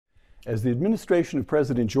As the administration of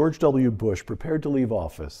President George W. Bush prepared to leave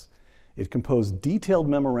office, it composed detailed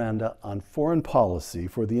memoranda on foreign policy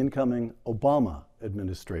for the incoming Obama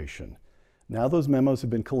administration. Now those memos have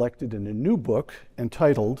been collected in a new book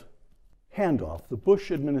entitled Handoff, the Bush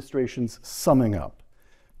Administration's Summing Up.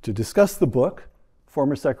 To discuss the book,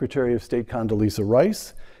 former Secretary of State Condoleezza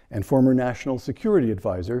Rice and former National Security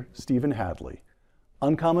Advisor Stephen Hadley.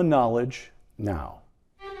 Uncommon Knowledge, now.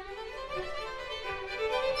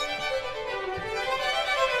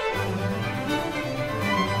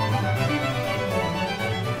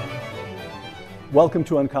 Welcome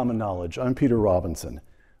to Uncommon Knowledge. I'm Peter Robinson.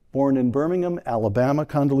 Born in Birmingham, Alabama,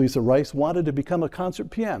 Condoleezza Rice wanted to become a concert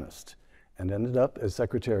pianist and ended up as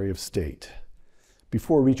Secretary of State.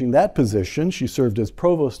 Before reaching that position, she served as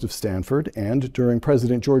Provost of Stanford and, during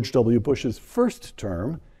President George W. Bush's first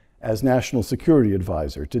term, as National Security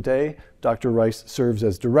Advisor. Today, Dr. Rice serves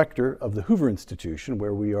as Director of the Hoover Institution,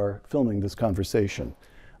 where we are filming this conversation.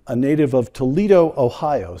 A native of Toledo,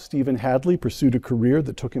 Ohio, Stephen Hadley pursued a career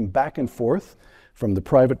that took him back and forth from the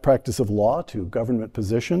private practice of law to government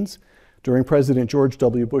positions. During President George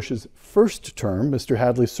W. Bush's first term, Mr.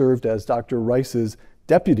 Hadley served as Dr. Rice's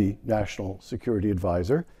Deputy National Security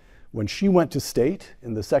Advisor. When she went to state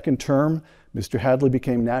in the second term, Mr. Hadley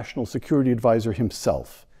became National Security Advisor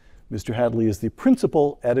himself. Mr. Hadley is the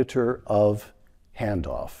principal editor of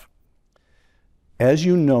Handoff. As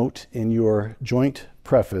you note in your joint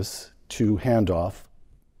preface to Handoff,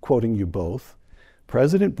 quoting you both,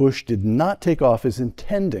 President Bush did not take office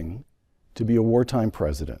intending to be a wartime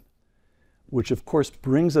president, which of course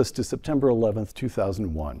brings us to September 11th,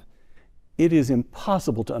 2001. It is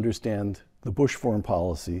impossible to understand the Bush foreign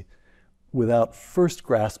policy without first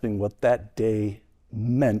grasping what that day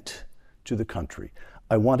meant to the country.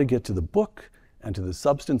 I want to get to the book and to the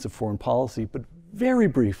substance of foreign policy, but very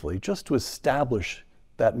briefly, just to establish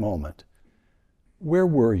that moment, where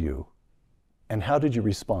were you? And how did you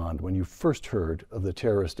respond when you first heard of the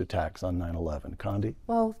terrorist attacks on 9/11? Condi?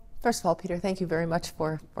 Well, first of all, Peter, thank you very much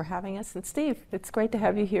for having us. And Steve, it's great to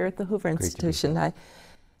have you here at the Hoover Institution. I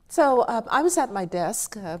was at my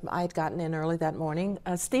desk. I had gotten in early that morning.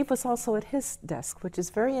 Steve was also at his desk, which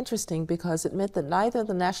is very interesting because it meant that neither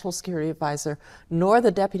the National Security Advisor nor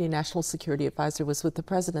the Deputy National Security Advisor was with the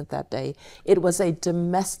President that day. It was a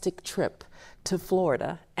domestic trip to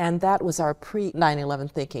Florida, and that was our pre-9/11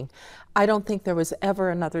 thinking. I don't think there was ever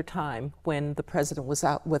another time when the President was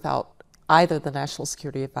out without either the National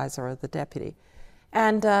Security Advisor or the Deputy.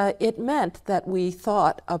 And it meant that we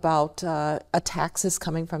thought about attacks as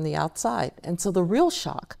coming from the outside. And so the real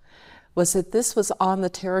shock was that this was on the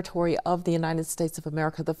territory of the United States of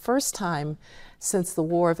America, the first time since the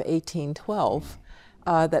War of 1812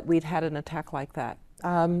 that we'd had an attack like that.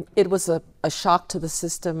 It was a shock to the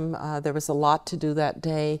system. There was a lot to do that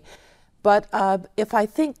day. But if I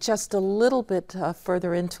think just a little bit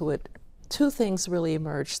further into it, two things really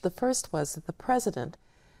emerged. The first was that the President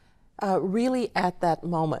really at that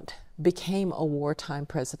moment became a wartime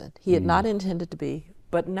president. He had not intended to be,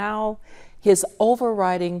 but now his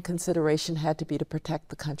overriding consideration had to be to protect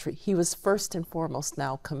the country. He was first and foremost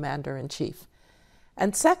now commander-in-chief.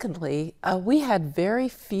 And secondly, we had very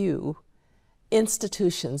few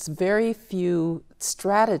institutions, very few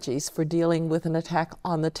strategies for dealing with an attack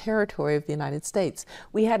on the territory of the United States.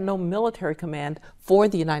 We had no military command for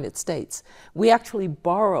the United States. We actually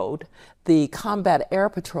borrowed the combat air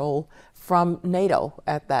patrol from NATO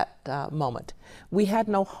at that moment. We had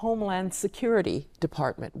no Homeland Security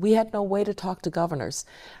Department. We had no way to talk to governors.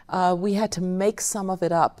 We had to make some of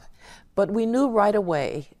it up. But we knew right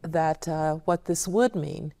away that what this would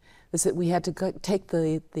mean is that we had to take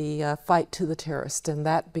the fight to the terrorist, and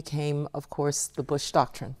that became, of course, the Bush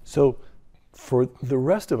Doctrine. So for the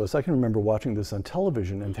rest of us, I can remember watching this on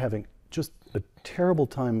television and having just a terrible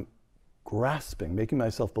time grasping, making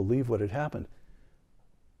myself believe what had happened.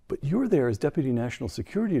 But you're there as Deputy National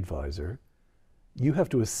Security Advisor. You have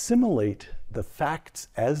to assimilate the facts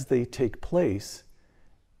as they take place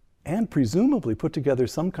and presumably put together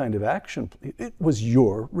some kind of action. It was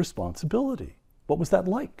your responsibility. What was that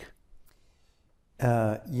like?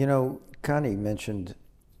 You know, Connie mentioned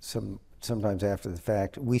sometimes after the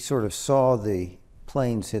fact, we sort of saw the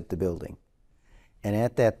planes hit the building. And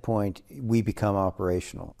at that point, we become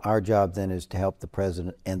operational. Our job then is to help the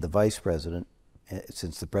President and the Vice President,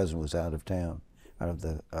 since the President was out of town,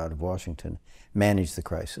 out of Washington, manage the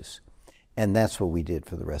crisis. And that's what we did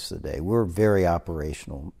for the rest of the day. We're very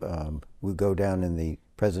operational. We go down in the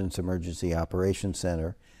President's Emergency Operations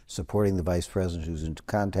Center, supporting the Vice President who's in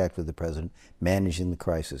contact with the President, managing the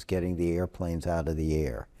crisis, getting the airplanes out of the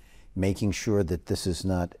air, making sure that this is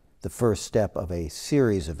not the first step of a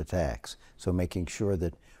series of attacks. So making sure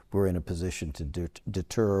that we're in a position to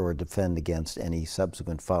deter or defend against any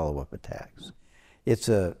subsequent follow-up attacks. It's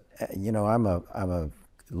a, you know, I'm a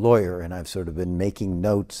lawyer, and I've sort of been making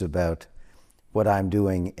notes about what I'm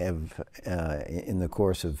doing in the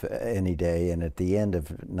course of any day. And at the end of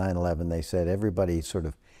 9/11, they said, everybody sort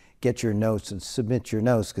of get your notes and submit your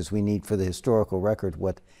notes, because we need for the historical record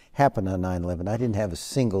what happened on 9/11. I didn't have a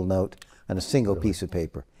single note on a single piece of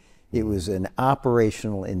paper. It was an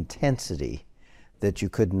operational intensity that you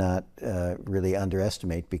could not really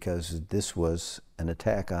underestimate, because this was an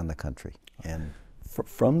attack on the country. And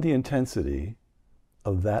from the intensity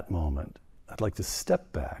of that moment, I'd like to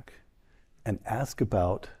step back and ask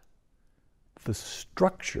about the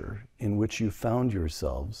structure in which you found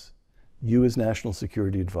yourselves, you as National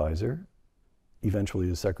Security Advisor, eventually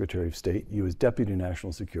as Secretary of State, you as Deputy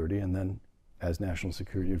National Security, and then as National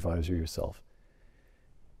Security Advisor yourself.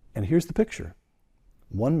 And here's the picture.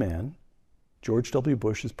 One man, George W.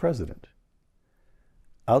 Bush, is president.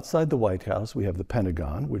 Outside the White House, we have the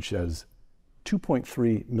Pentagon, which has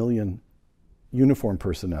 2.3 million uniformed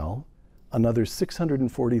personnel, another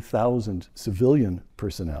 640,000 civilian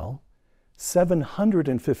personnel,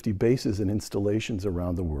 750 bases and installations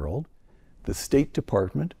around the world, the State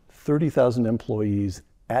Department, 30,000 employees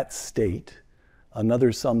at state,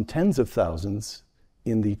 another some tens of thousands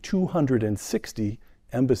in the 260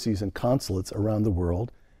 embassies and consulates around the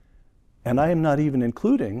world. And I am not even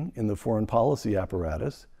including in the foreign policy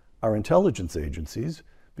apparatus our intelligence agencies,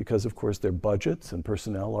 because of course their budgets and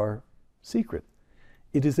personnel are secret.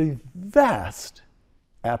 It is a vast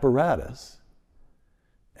apparatus,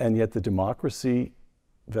 and yet the democracy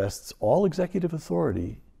vests all executive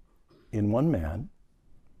authority in one man.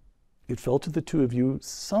 It fell to the two of you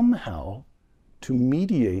somehow to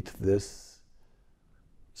mediate this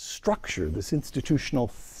structure, this institutional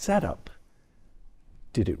setup.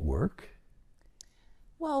 Did it work?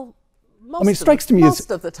 Well, it strikes to me as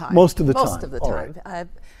most of the time. Most of the time. Most of the All time. right.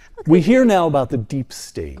 We hear now about the deep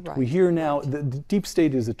state. Right. We hear now, the deep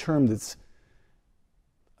state is a term that's,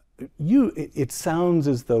 it sounds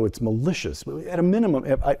as though it's malicious. At a minimum,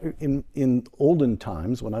 in olden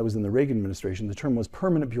times, when I was in the Reagan administration, the term was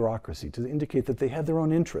permanent bureaucracy, to indicate that they had their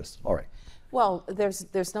own interests. All right. Well,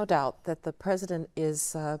 there's no doubt that the president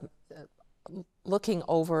is looking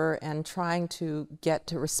over and trying to get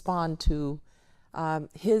to respond to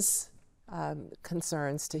his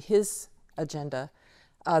concerns, to his agenda,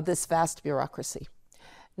 this vast bureaucracy.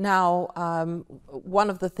 Now, one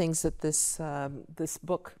of the things that this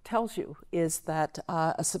book tells you is that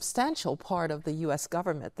a substantial part of the U.S.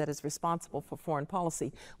 government that is responsible for foreign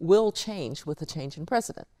policy will change with a change in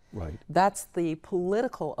president. Right. That's the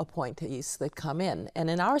political appointees that come in. And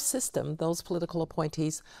in our system, those political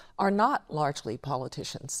appointees are not largely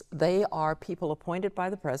politicians. They are people appointed by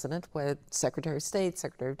the president, with Secretary of State,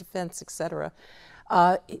 Secretary of Defense, etc.,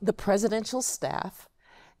 the presidential staff.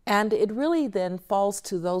 And it really then falls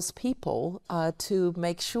to those people to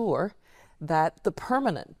make sure that the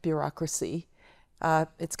permanent bureaucracy,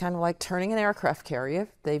 it's kind of like turning an aircraft carrier.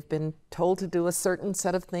 They've been told to do a certain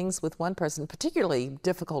set of things with one person, particularly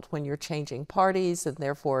difficult when you're changing parties and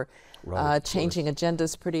therefore changing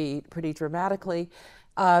agendas pretty dramatically.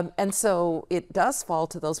 And so it does fall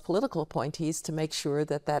to those political appointees to make sure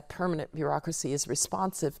that that permanent bureaucracy is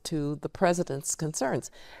responsive to the president's concerns.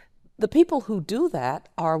 The people who do that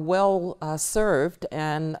are well served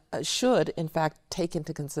and should, in fact, take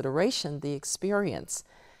into consideration the experience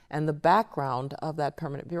and the background of that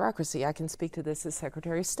permanent bureaucracy. I can speak to this as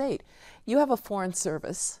Secretary of State. You have a foreign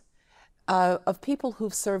service of people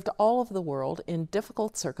who've served all over the world in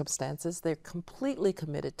difficult circumstances. They're completely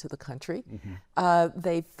committed to the country. Mm-hmm.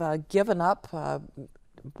 They've given up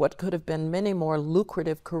what could have been many more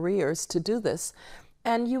lucrative careers to do this.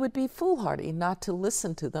 And you would be foolhardy not to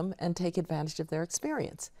listen to them and take advantage of their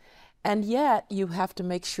experience. And yet you have to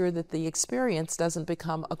make sure that the experience doesn't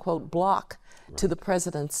become a, quote, block to the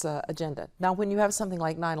president's agenda. Now, when you have something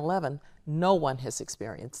like 9/11, no one has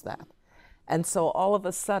experienced that. And so all of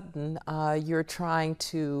a sudden, you're trying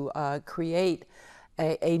to create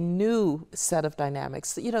a new set of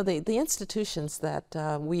dynamics. You know, the institutions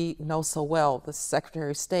that we know so well, the Secretary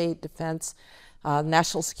of State, Defense,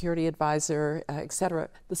 National Security Advisor, et cetera,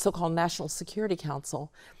 the so-called National Security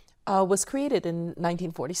Council, was created in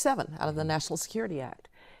 1947 out of the National Security Act.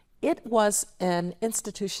 It was an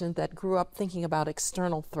institution that grew up thinking about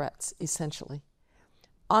external threats, essentially.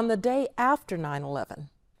 On the day after 9/11,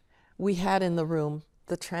 we had in the room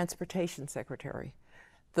the Transportation Secretary,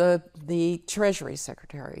 the Treasury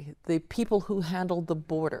Secretary, the people who handled the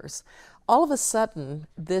borders. all of a sudden,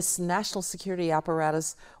 this national security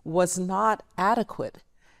apparatus was not adequate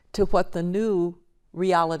to what the new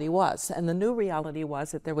reality was. And the new reality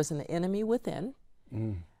was that there was an enemy within.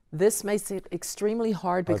 This makes it extremely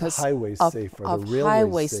hard because highway of railway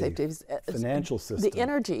highway safety, safety, financial system. The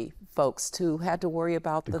energy folks too had to worry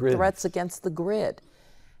about the grid. threats against the grid.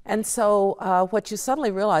 And so what you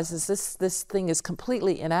suddenly realize is this thing is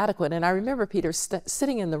completely inadequate. And I remember Peter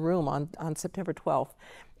sitting in the room on September 12th,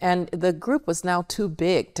 and the group was now too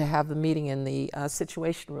big to have the meeting in the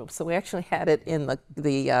Situation Room. So we actually had it in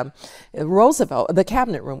the Roosevelt, the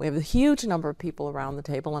cabinet room. We have a huge number of people around the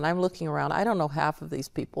table, and I'm looking around. I don't know half of these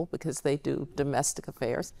people because they do domestic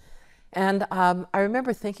affairs. And I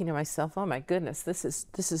remember thinking to myself, oh my goodness, this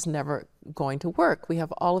is never going to work. We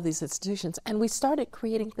have all of these institutions, and we started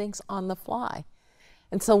creating things on the fly.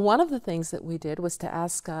 And so one of the things that we did was to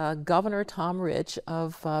ask Governor Tom Ridge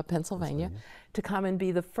of Pennsylvania to come and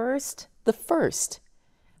be the first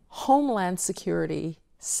Homeland Security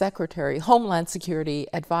Secretary, Homeland Security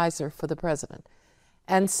Advisor for the President.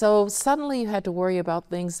 And so suddenly you had to worry about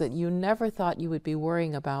things that you never thought you would be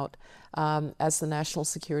worrying about as the National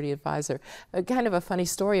Security Advisor. Kind of a funny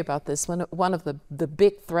story about this. One of the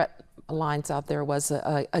big threat lines out there was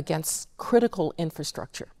against critical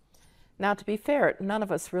infrastructure. Now, to be fair, none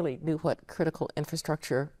of us really knew what critical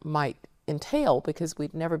infrastructure might entail because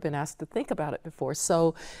we'd never been asked to think about it before.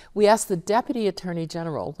 So we asked the Deputy Attorney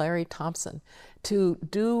General, Larry Thompson, to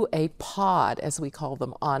do a pod, as we call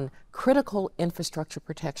them, on critical infrastructure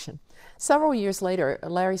protection. Several years later,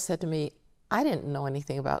 Larry said to me, I didn't know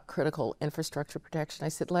anything about critical infrastructure protection. I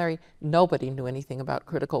said, Larry, nobody knew anything about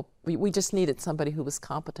we just needed somebody who was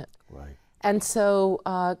competent. Right. And so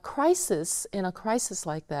in a crisis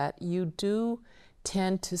like that, you do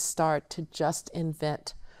tend to start to just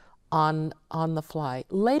invent on the fly.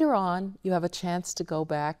 Later on, you have a chance to go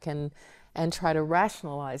back and try to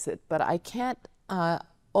rationalize it, but I can't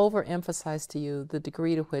overemphasize to you the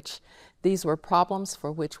degree to which these were problems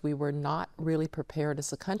for which we were not really prepared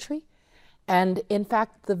as a country. And in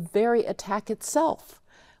fact, the very attack itself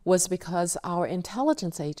was because our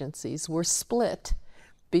intelligence agencies were split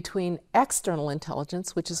between external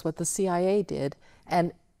intelligence, which is what the CIA did,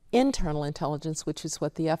 and internal intelligence, which is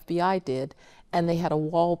what the FBI did, and they had a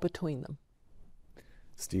wall between them.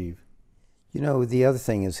 Steve? You know, the other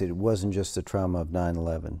thing is it wasn't just the trauma of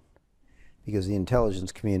 9/11, because the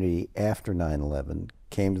intelligence community after 9/11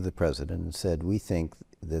 came to the president and said, we think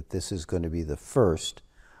that this is going to be the first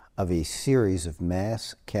of a series of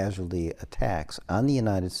mass casualty attacks on the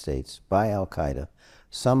United States by al-Qaeda,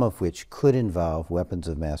 some of which could involve weapons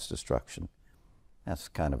of mass destruction. That's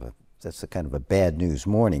kind of a bad news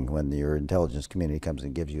morning when your intelligence community comes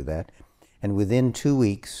and gives you that. And within 2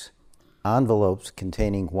 weeks, envelopes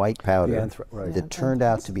containing white powder that turned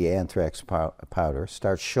out to be anthrax powder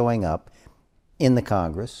start showing up in the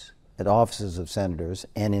Congress, at offices of senators,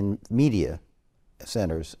 and in media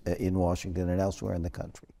centers in Washington and elsewhere in the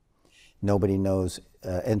country. Nobody knows,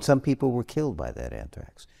 and some people were killed by that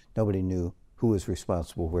anthrax. Nobody knew who was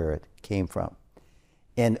responsible, where it came from.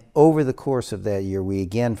 And over the course of that year, we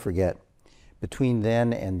again forget, between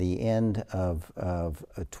then and the end of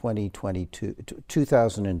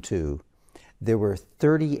 2002, there were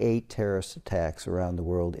 38 terrorist attacks around the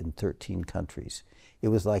world in 13 countries. It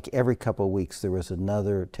was like every couple of weeks there was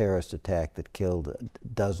another terrorist attack that killed a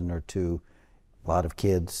dozen or two, a lot of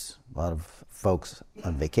kids, a lot of folks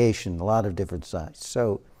on vacation, a lot of different sides.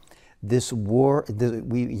 So this war,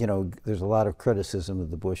 there's a lot of criticism of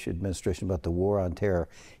the Bush administration about the war on terror.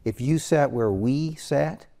 If you sat where we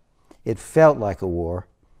sat, it felt like a war,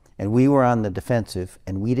 and we were on the defensive,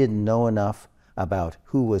 and we didn't know enough about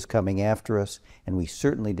who was coming after us, and we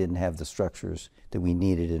certainly didn't have the structures that we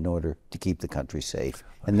needed in order to keep the country safe.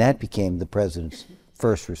 And that became the president's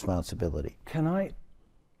first responsibility.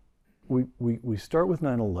 We start with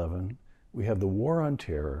 9/11, we have the war on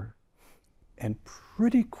terror, and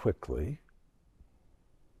pretty quickly,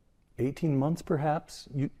 18 months perhaps,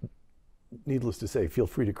 needless to say, feel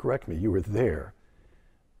free to correct me, you were there,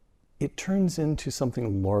 it turns into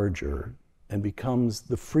something larger and becomes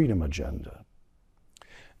the freedom agenda.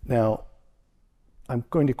 Now, I'm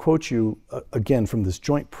going to quote you again from this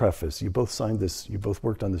joint preface. You both signed this, you both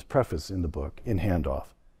worked on this preface in the book, in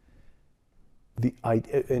Handoff.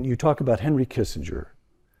 And you talk about Henry Kissinger,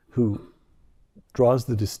 who draws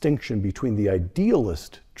the distinction between the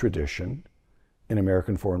idealist tradition in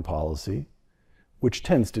American foreign policy, which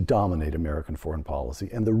tends to dominate American foreign policy,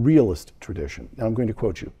 and the realist tradition. Now I'm going to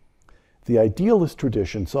quote you. The idealist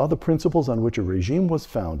tradition saw the principles on which a regime was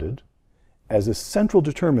founded as a central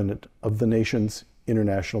determinant of the nation's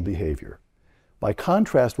international behavior, By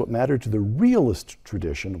contrast, what mattered to the realist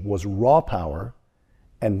tradition was raw power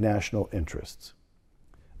and national interests.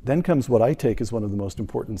 Then comes what I take as one of the most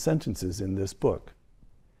important sentences in this book.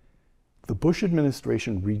 The Bush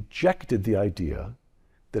administration rejected the idea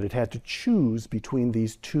that it had to choose between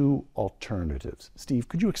these two alternatives. Steve,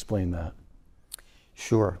 could you explain that?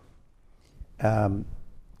 Sure.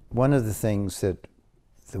 One of the things that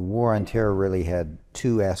the war on terror really had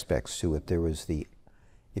two aspects to it. There was the,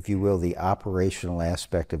 if you will, the operational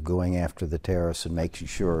aspect of going after the terrorists and making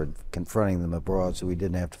sure, confronting them abroad so we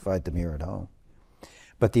didn't have to fight them here at home.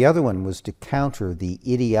 But the other one was to counter the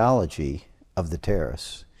ideology of the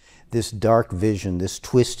terrorists, this dark vision, this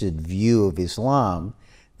twisted view of Islam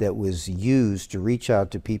that was used to reach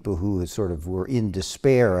out to people who sort of were in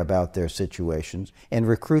despair about their situations and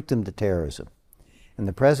recruit them to terrorism. And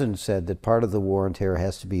the president said that part of the war on terror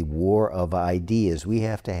has to be war of ideas. We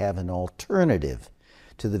have to have an alternative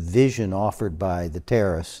to the vision offered by the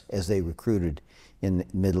terrorists as they recruited in the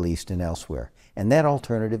Middle East and elsewhere. And that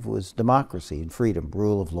alternative was democracy and freedom,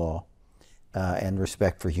 rule of law, and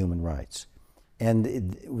respect for human rights. And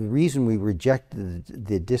the reason we rejected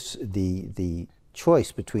the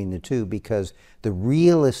choice between the two, because the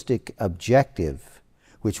realistic objective,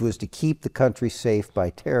 which was to keep the country safe by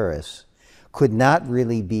terrorists, could not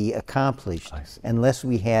really be accomplished unless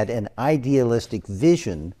we had an idealistic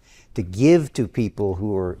vision to give to people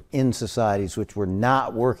who are in societies which were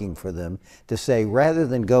not working for them, to say, rather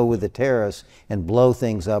than go with the terrorists and blow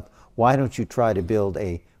things up, why don't you try to build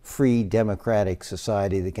a free, democratic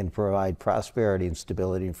society that can provide prosperity and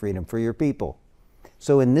stability and freedom for your people?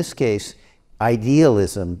 So in this case,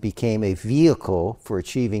 idealism became a vehicle for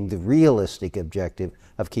achieving the realistic objective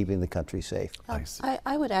of keeping the country safe.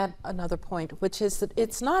 I would add another point, which is that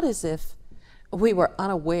it's not as if we were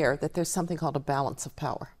unaware that there's something called a balance of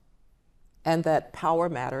power, and that power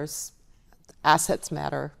matters, assets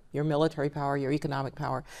matter, your military power, your economic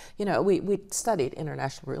power. You know, we studied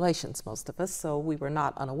international relations, most of us, so we were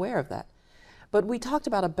not unaware of that. But we talked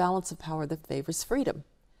about a balance of power that favors freedom.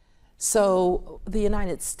 So the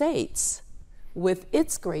United States, with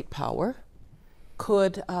its great power,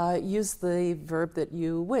 could use the verb that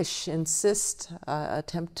you wish, insist,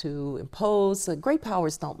 attempt to impose. Great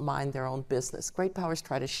powers don't mind their own business. Great powers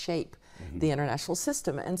try to shape the international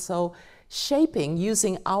system. And so shaping,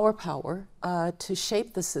 using our power to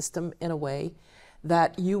shape the system in a way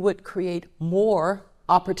that you would create more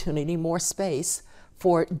opportunity, more space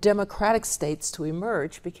for democratic states to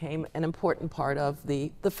emerge became an important part of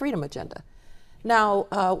the freedom agenda. Now,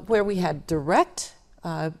 where we had direct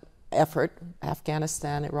effort,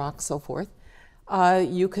 Afghanistan, Iraq, so forth,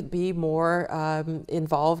 you could be more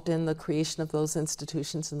involved in the creation of those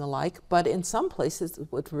institutions and the like, but in some places it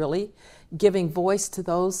would really giving voice to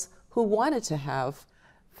those who wanted to have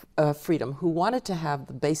freedom, who wanted to have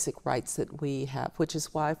the basic rights that we have, which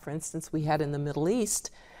is why, for instance, we had in the Middle East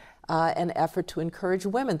an effort to encourage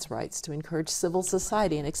women's rights, to encourage civil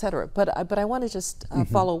society, and et cetera. But I want to just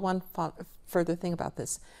follow one further thing about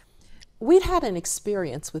this. We'd had an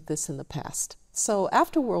experience with this in the past. So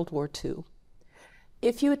after World War II,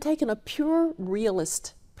 if you had taken a pure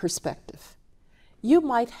realist perspective, you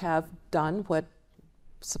might have done what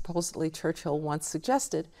supposedly Churchill once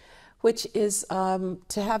suggested, which is to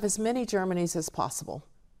have as many Germanys as possible.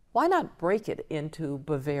 Why not break it into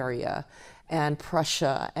Bavaria and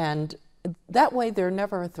Prussia, and that way they're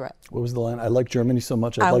never a threat. What was the line? I like Germany so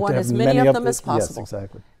much, I'd I like want to have as many of them the, as possible. Yes,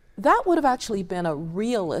 exactly. That would have actually been a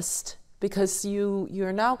realist, because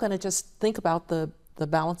you're now going to just think about the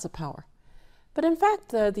balance of power. But in fact,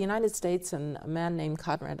 the United States and a man named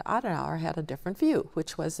Konrad Adenauer had a different view,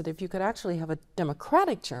 which was that if you could actually have a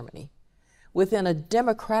democratic Germany within a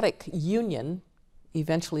democratic union,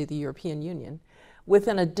 eventually the European Union,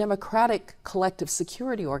 within a democratic collective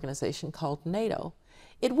security organization called NATO,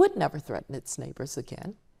 it would never threaten its neighbors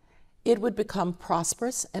again. It would become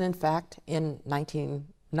prosperous, and in fact, in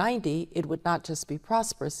 1990, it would not just be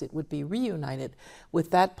prosperous, it would be reunited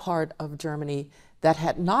with that part of Germany that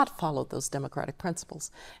had not followed those democratic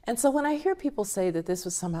principles. And so when I hear people say that this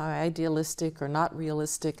was somehow idealistic or not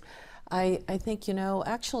realistic, I think, you know,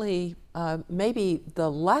 actually, maybe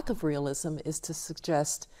the lack of realism is to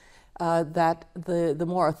suggest that the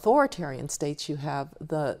more authoritarian states you have,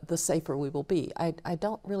 the safer we will be. I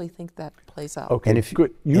don't really think that plays out. Okay, and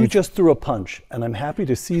good. You just threw a punch, and I'm happy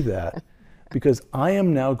to see that, because I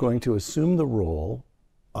am now going to assume the role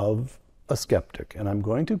of a skeptic, and I'm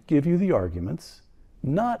going to give you the arguments.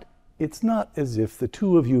 It's not as if the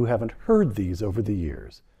two of you haven't heard these over the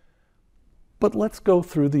years. But let's go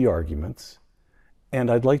through the arguments,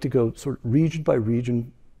 and I'd like to go sort of region by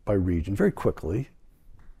region by region very quickly.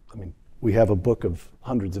 I mean, we have a book of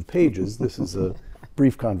hundreds of pages. This is a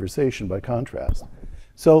brief conversation by contrast.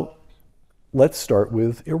 So let's start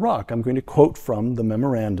with Iraq. I'm going to quote from the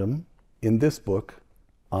memorandum in this book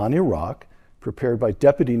on Iraq, prepared by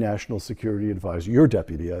Deputy National Security Advisor, your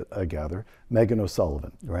deputy, I gather, Megan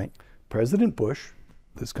O'Sullivan. Right. President Bush,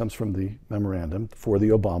 this comes from the memorandum for the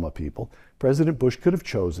Obama people, President Bush could have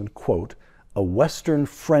chosen, quote, a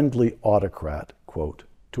Western-friendly autocrat, quote,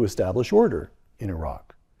 to establish order in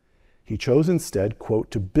Iraq. He chose instead,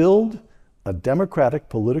 quote, to build a democratic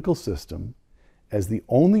political system as the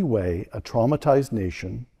only way a traumatized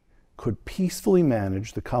nation could peacefully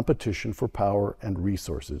manage the competition for power and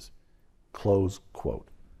resources, close quote.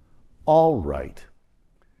 All right,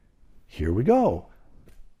 here we go.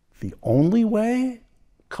 The only way?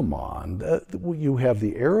 Come on. You have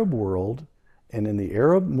the Arab world, and in the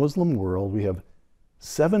Arab Muslim world, we have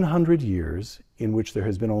 700 years in which there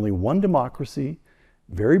has been only one democracy,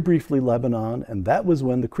 very briefly Lebanon, and that was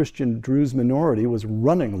when the Christian Druze minority was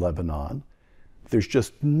running Lebanon. There's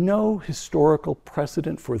just no historical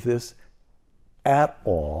precedent for this at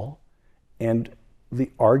all. And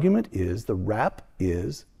the argument is, the rap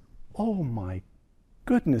is, oh my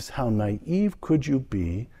goodness, how naive could you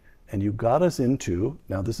be? And you got us into,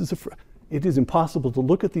 now this is it is impossible to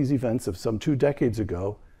look at these events of some 2 decades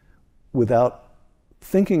ago without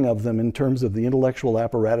thinking of them in terms of the intellectual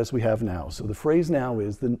apparatus we have now. So the phrase now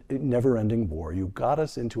is the never-ending war. You got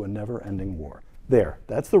us into a never-ending war. There,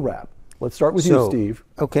 that's the rap. Let's start with you, Steve.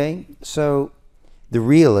 Okay, so the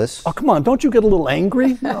realists. Oh, come on, don't you get a little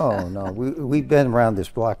angry? No, we've been around this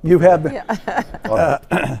block before. You have been.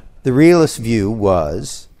 Yeah. The realist view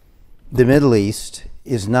was the Middle East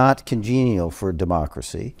is not congenial for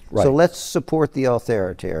democracy, right. So let's support the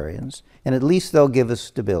authoritarians, and at least they'll give us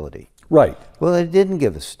stability. Right. Well, it didn't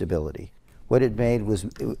give us stability. What it made was,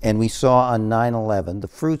 and we saw on 9/11 the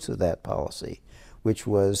fruits of that policy, which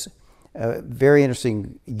was a very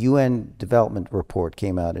interesting UN development report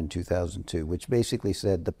came out in 2002, which basically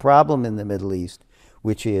said the problem in the Middle East,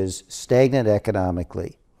 which is stagnant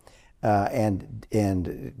economically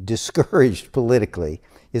and discouraged politically,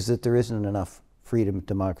 is that there isn't enough freedom,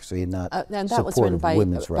 democracy, and not and that support was written of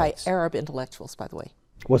women's by rights. Arab intellectuals, by the way.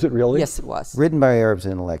 Was it really? Yes, it was. Written by Arabs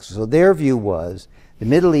and intellectuals. So their view was the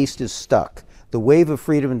Middle East is stuck. The wave of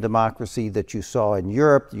freedom and democracy that you saw in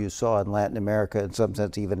Europe, you saw in Latin America, in some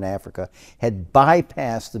sense even in Africa, had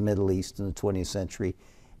bypassed the Middle East in the 20th century.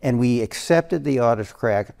 And we accepted the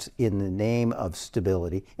autocrats in the name of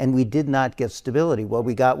stability, and we did not get stability. What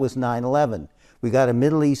we got was 9/11. We got a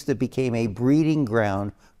Middle East that became a breeding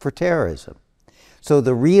ground for terrorism. So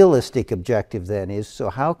the realistic objective then is,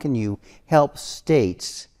 so how can you help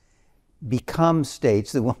states become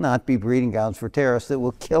states that will not be breeding grounds for terrorists that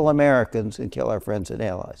will kill Americans and kill our friends and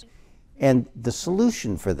allies? And the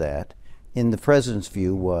solution for that, in the president's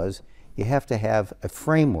view, was you have to have a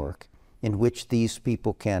framework in which these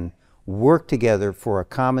people can work together for a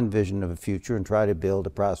common vision of a future and try to build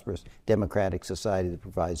a prosperous democratic society that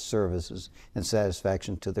provides services and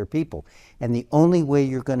satisfaction to their people. And the only way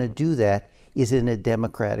you're going to do that is in a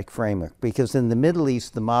democratic framework. Because in the Middle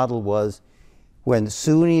East, the model was when the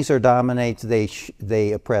Sunnis are dominate,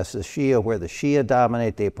 they oppress the Shia. Where the Shia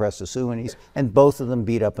dominate, they oppress the Sunnis. And both of them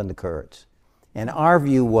beat up on the Kurds. And our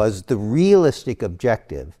view was the realistic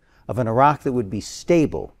objective of an Iraq that would be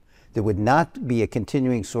stable, that would not be a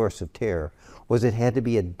continuing source of terror, was it had to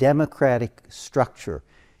be a democratic structure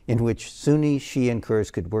in which Sunni, Shia, and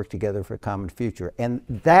Kurds could work together for a common future. And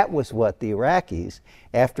that was what the Iraqis,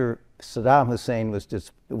 after Saddam Hussein was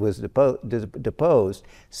deposed,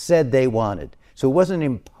 said they wanted. So it wasn't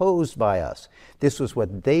imposed by us. This was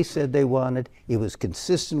what they said they wanted. It was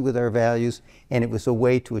consistent with our values, and it was a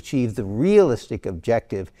way to achieve the realistic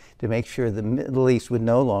objective to make sure the Middle East would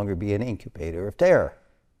no longer be an incubator of terror.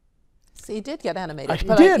 So he did get animated. He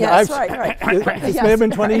did. Yes, right. This may have been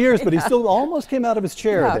 20 years, but he still almost came out of his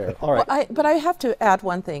chair there. All right. Well, but I have to add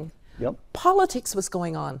one thing. Yep. Politics was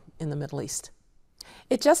going on in the Middle East.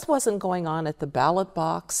 It just wasn't going on at the ballot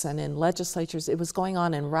box and in legislatures. It was going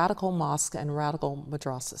on in radical mosques and radical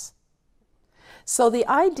madrasas. So the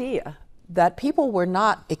idea that people were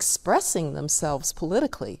not expressing themselves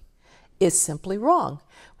politically is simply wrong.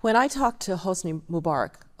 When I talked to Hosni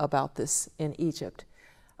Mubarak about this in Egypt,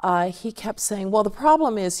 he kept saying, well, the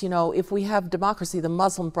problem is, if we have democracy, the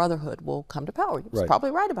Muslim Brotherhood will come to power. He was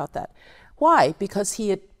probably right about that. Why? Because he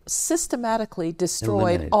had systematically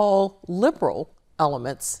destroyed all liberal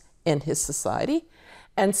elements in his society.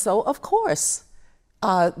 And so, of course,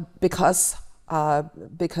 because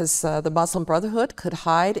the Muslim Brotherhood could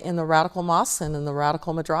hide in the radical mosques and in the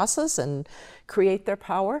radical madrasas and create their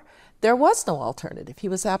power, There was no alternative. He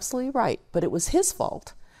was absolutely right, but it was his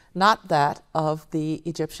fault, not that of the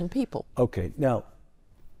Egyptian people. Okay, now,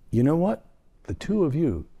 you know what? The two of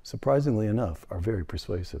you, surprisingly enough, are very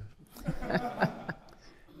persuasive.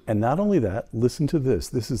 And not only that, listen to this.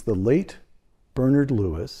 This is the late Bernard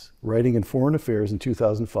Lewis, writing in Foreign Affairs in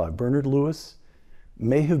 2005. Bernard Lewis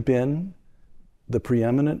may have been the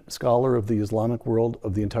preeminent scholar of the Islamic world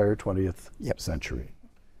of the entire 20th century.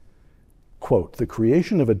 Quote, "The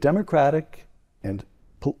creation of a democratic and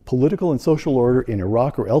political and social order in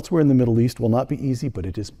Iraq or elsewhere in the Middle East will not be easy, but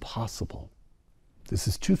it is possible." This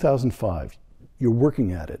is 2005. You're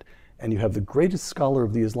working at it, and you have the greatest scholar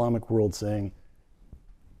of the Islamic world saying,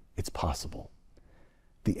 it's possible.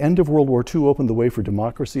 The end of World War II opened the way for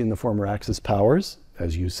democracy in the former Axis powers.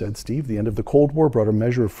 As you said, Steve, the end of the Cold War brought a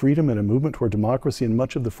measure of freedom and a movement toward democracy in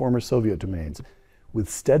much of the former Soviet domains. With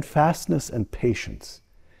steadfastness and patience,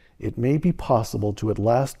 it may be possible to at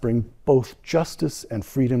last bring both justice and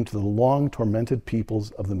freedom to the long tormented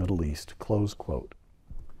peoples of the Middle East. Close quote.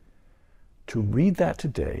 To read that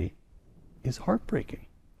today is heartbreaking.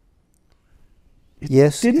 It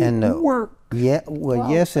yes didn't and no. work. Yeah,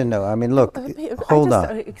 well, yes and no. I mean, look, hold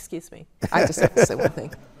on. Excuse me. I just have to say one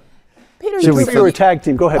thing. Peter, You're a tag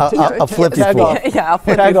team. Go ahead. I'll flip you for it. Yeah, I'll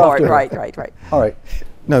flip you for it. Right. All right.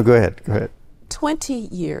 No, go ahead. 20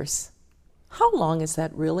 years. How long is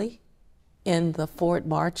that really in the forward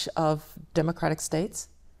march of democratic states?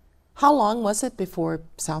 How long was it before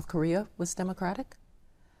South Korea was democratic?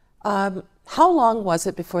 How long was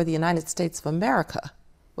it before the United States of America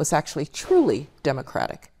was actually truly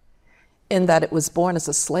democratic, in that it was born as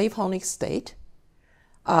a slave-owning state?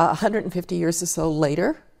 150 years or so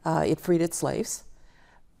later, it freed its slaves.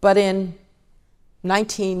 But in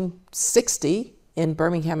 1960, in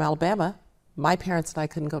Birmingham, Alabama, my parents and I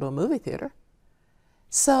couldn't go to a movie theater.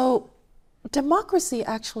 So democracy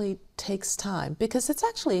actually takes time, because it's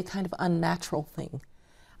actually a kind of unnatural thing.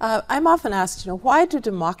 I'm often asked, why do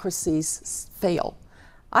democracies fail?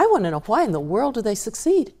 I want to know, why in the world do they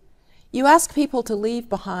succeed? You ask people to leave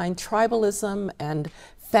behind tribalism and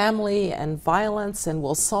family and violence, and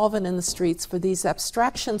we'll solve it in the streets for these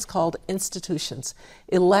abstractions called institutions,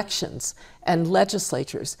 elections, and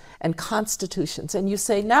legislatures, and constitutions. And you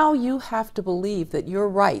say, now you have to believe that your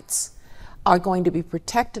rights are going to be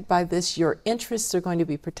protected by this, your interests are going to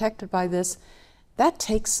be protected by this. That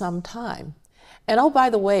takes some time. And oh, by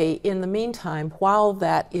the way, in the meantime, while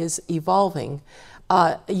that is evolving,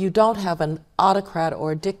 you don't have an autocrat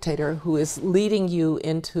or a dictator who is leading you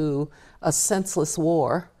into a senseless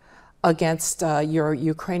war against your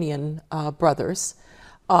Ukrainian brothers,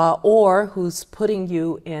 or who's putting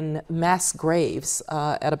you in mass graves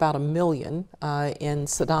at about 1 million in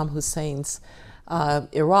Saddam Hussein's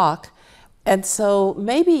Iraq. And so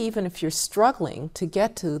maybe even if you're struggling to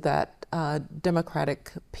get to that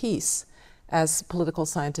democratic peace, as political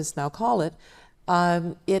scientists now call it,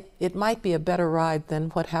 it might be a better ride than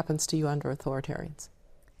what happens to you under authoritarians.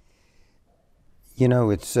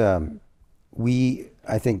 It's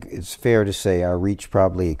I think it's fair to say our reach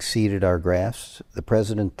probably exceeded our grasp. The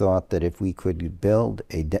president thought that if we could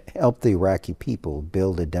help the Iraqi people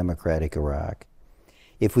build a democratic Iraq,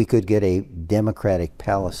 if we could get a democratic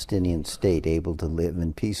Palestinian state able to live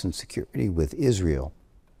in peace and security with Israel,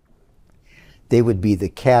 they would be the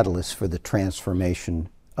catalyst for the transformation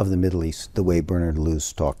of the Middle East, the way Bernard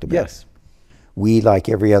Lewis talked about. Yes. We, like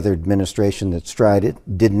every other administration that's tried it,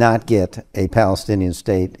 did not get a Palestinian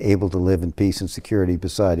state able to live in peace and security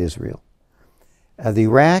beside Israel. The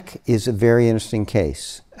Iraq is a very interesting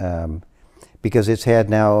case because it's had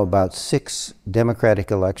now about 6 democratic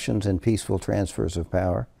elections and peaceful transfers of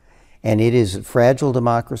power. And it is a fragile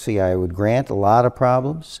democracy, I would grant, a lot of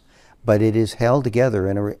problems, but it is held together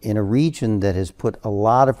in a region that has put a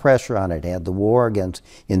lot of pressure on it. It had the war against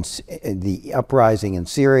the uprising in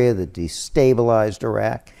Syria that destabilized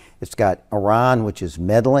Iraq. It's got Iran, which is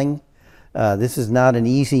meddling. This is not an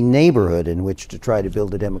easy neighborhood in which to try to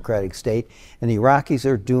build a democratic state, and the Iraqis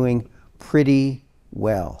are doing pretty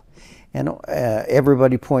well. And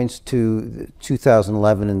everybody points to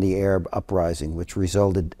 2011 and the Arab uprising, which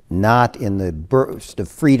resulted not in the burst of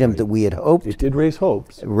freedom that we had hoped. It did raise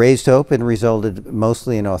hopes. Raised hope and resulted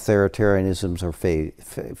mostly in authoritarianisms or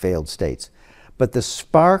failed states. But the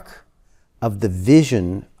spark of the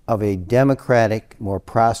vision of a democratic, more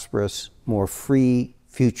prosperous, more free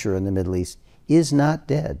future in the Middle East is not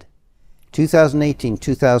dead. 2018,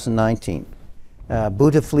 2019.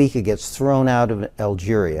 Bouteflika gets thrown out of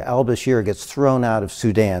Algeria. Al-Bashir gets thrown out of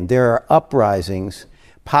Sudan. There are uprisings,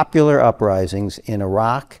 popular uprisings in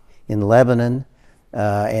Iraq, in Lebanon,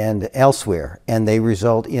 and elsewhere, and they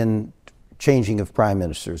result in changing of prime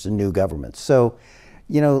ministers and new governments. So,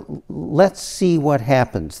 let's see what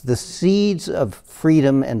happens. The seeds of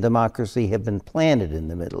freedom and democracy have been planted in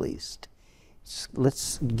the Middle East.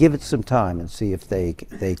 Let's give it some time and see if they come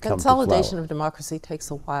to flower. Consolidation of democracy takes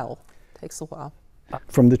a while.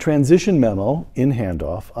 From the transition memo in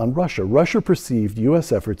handoff on Russia, Russia perceived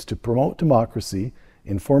U.S. efforts to promote democracy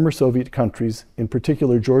in former Soviet countries, in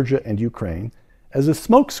particular Georgia and Ukraine, as a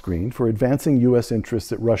smokescreen for advancing U.S.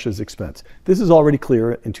 interests at Russia's expense. This is already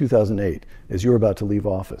clear in 2008, as you're about to leave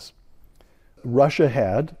office. Russia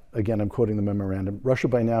had, again I'm quoting the memorandum, Russia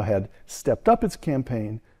by now had stepped up its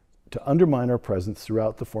campaign to undermine our presence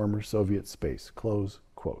throughout the former Soviet space, close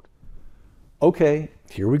quote. Okay,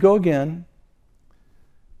 here we go again.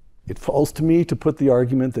 It falls to me to put the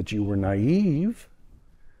argument that you were naive,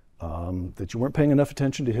 that you weren't paying enough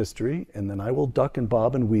attention to history, and then I will duck and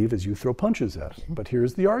bob and weave as you throw punches at it. But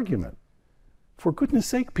here's the argument. For goodness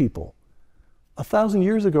sake, people, 1,000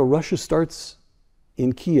 years ago, Russia starts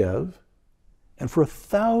in Kiev, and for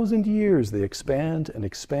 1,000 years they expand and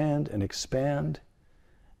expand and expand,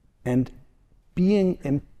 and being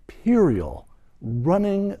imperial,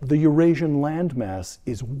 running the Eurasian landmass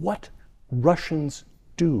is what Russians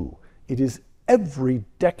do. It is every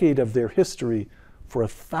decade of their history for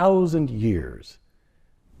 1,000 years.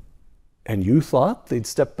 And you thought they'd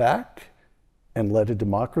step back and let a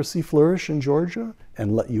democracy flourish in Georgia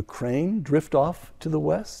and let Ukraine drift off to the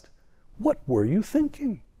west? What were you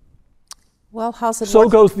thinking? Well, how's it So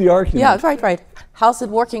goes the argument. Yeah, right. How's it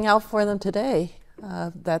working out for them today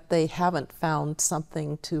that they haven't found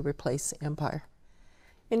something to replace the empire?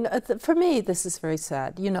 For me, this is very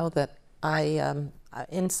sad. You know that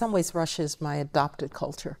in some ways, Russia is my adopted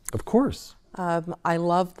culture. Of course. I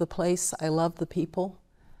love the place. I love the people.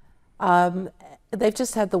 They've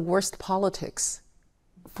just had the worst politics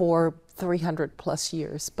for 300 plus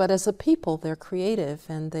years. But as a people, they're creative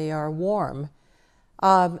and they are warm.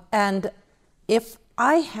 And if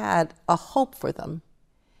I had a hope for them,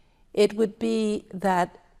 it would be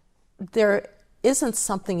that there isn't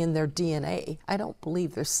something in their DNA. I don't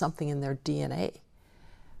believe there's something in their DNA.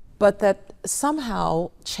 But that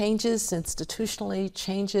somehow changes institutionally,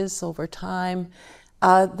 changes over time,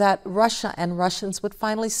 that Russia and Russians would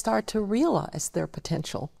finally start to realize their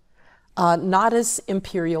potential, not as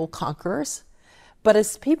imperial conquerors, but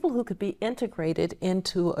as people who could be integrated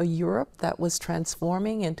into a Europe that was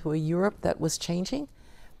transforming, into a Europe that was changing.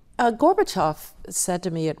 Gorbachev said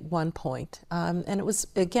to me at one point, and it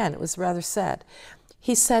was rather sad.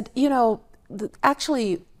 He said,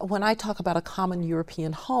 actually, when I talk about a common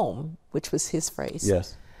European home, which was his phrase,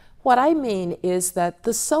 yes, what I mean is that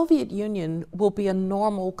the Soviet Union will be a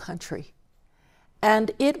normal country.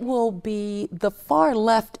 And it will be the far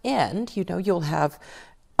left end. You'll have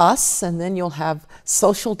us, and then you'll have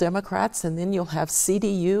Social Democrats, and then you'll have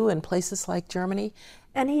CDU in places like Germany.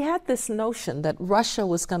 And he had this notion that Russia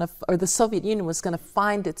was going to, or the Soviet Union was going to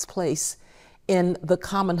find its place in the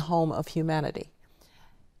common home of humanity.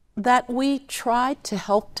 That we tried to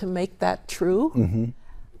help to make that true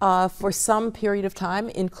for some period of time,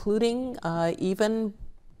 including even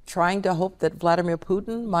trying to hope that Vladimir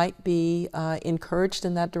Putin might be encouraged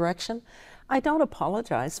in that direction. I don't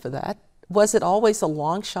apologize for that. Was it always a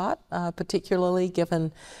long shot, particularly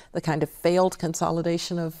given the kind of failed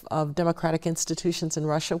consolidation of democratic institutions in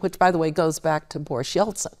Russia, which, by the way, goes back to Boris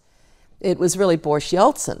Yeltsin. It was really Boris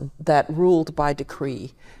Yeltsin that ruled by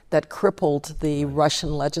decree, that crippled the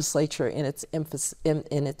Russian legislature in its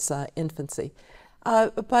infancy.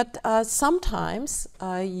 But sometimes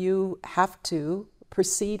you have to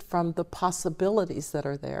proceed from the possibilities that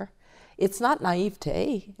are there. It's not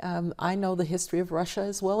naivete. I know the history of Russia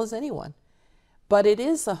as well as anyone. But it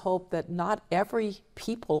is a hope that not every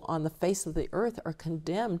people on the face of the earth are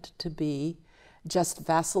condemned to be just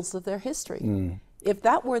vassals of their history. If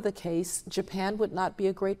that were the case, Japan would not be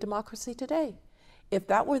a great democracy today. If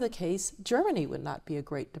that were the case, Germany would not be a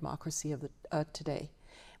great democracy of today.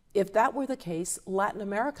 If that were the case, Latin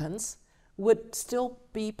Americans would still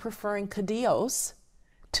be preferring Cadillos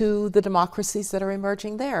to the democracies that are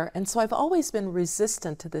emerging there. And so I've always been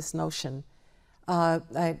resistant to this notion.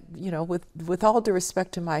 With all due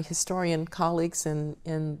respect to my historian colleagues in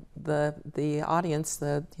the audience,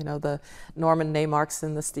 the Norman Neymarks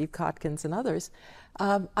and the Steve Kotkins and others,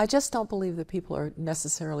 I just don't believe that people are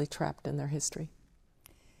necessarily trapped in their history.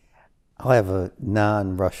 I'll have a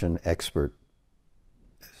non-Russian expert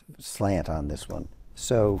slant on this one.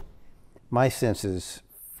 So my sense is,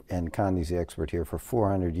 and Connie's the expert here, for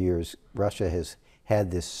 400 years, Russia has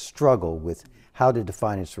had this struggle with how to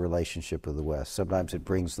define its relationship with the West. Sometimes it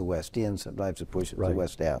brings the West in, sometimes it pushes the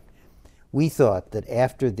West out. We thought that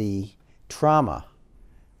after the trauma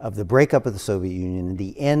of the breakup of the Soviet Union and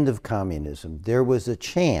the end of communism, there was a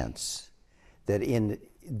chance that in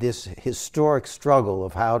this historic struggle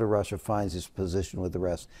of how Russia finds its position with the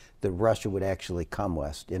rest, that Russia would actually come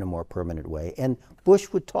west in a more permanent way. And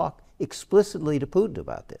Bush would talk explicitly to Putin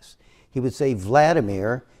about this. He would say,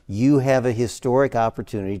 Vladimir, you have a historic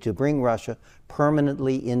opportunity to bring Russia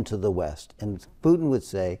permanently into the West. And Putin would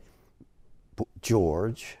say,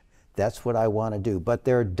 George, that's what I want to do. But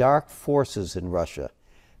there are dark forces in Russia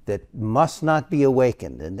that must not be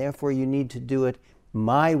awakened, and therefore you need to do it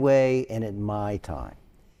my way and at my time.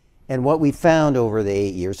 And what we found over the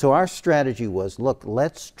 8 years, so our strategy was, look,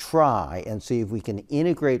 let's try and see if we can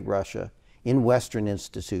integrate Russia in Western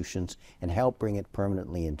institutions and help bring it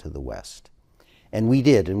permanently into the West. And we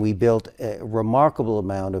did, and we built a remarkable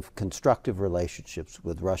amount of constructive relationships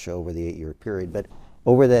with Russia over the 8-year period. But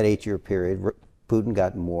over that 8-year period, Putin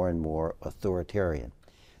got more and more authoritarian.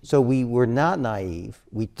 So we were not naive.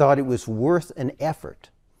 We thought it was worth an effort,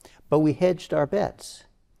 but we hedged our bets.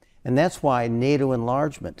 And that's why NATO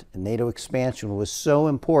enlargement and NATO expansion was so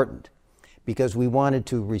important, because we wanted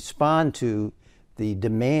to respond to the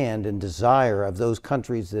demand and desire of those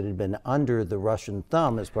countries that had been under the Russian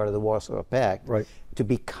thumb as part of the Warsaw Pact, right, to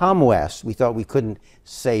become West. We thought we couldn't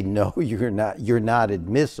say, no, you're not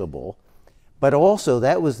admissible. But also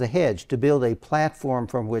that was the hedge, to build a platform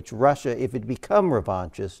from which Russia, if it become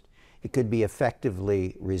revanchist, it could be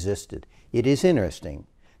effectively resisted. It is interesting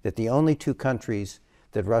that the only two countries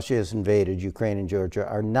that Russia has invaded, Ukraine and Georgia,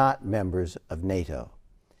 are not members of NATO.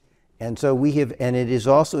 And so we have, and it is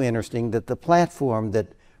also interesting that the platform that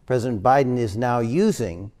President Biden is now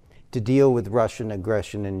using to deal with Russian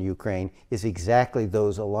aggression in Ukraine is exactly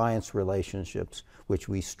those alliance relationships which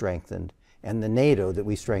we strengthened, and the NATO that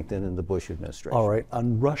we strengthened in the Bush administration. All right,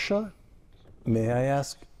 on Russia, may I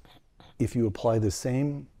ask if you apply the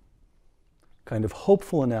same kind of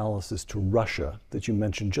hopeful analysis to Russia that you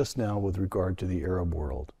mentioned just now with regard to the Arab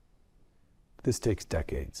world? This takes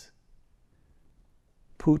decades.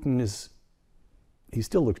 Putin he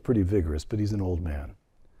still looks pretty vigorous, but he's an old man.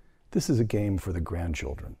 This is a game for the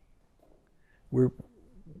grandchildren. What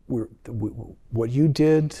you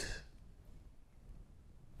did,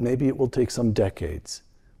 maybe it will take some decades,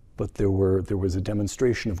 but there was a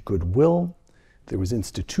demonstration of goodwill, there was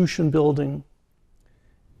institution building,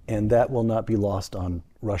 and that will not be lost on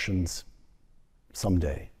Russians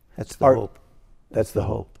someday. That's the hope. That's the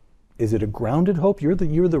hope. Is it a grounded hope? You're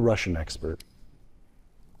the Russian expert.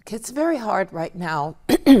 It's very hard right now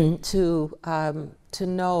to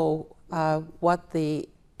know what the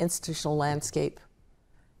institutional landscape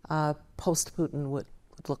post-Putin would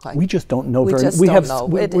look like. We just don't know We're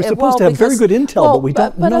supposed to have very good intel, but we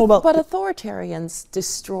don't know about. But authoritarians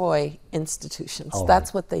destroy institutions.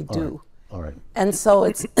 That's what they do. All right. And so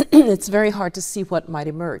it's it's very hard to see what might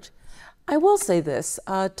emerge. I will say this: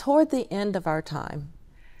 toward the end of our time,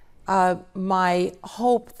 my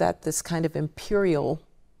hope that this kind of imperial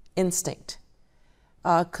instinct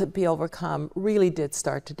could be overcome really did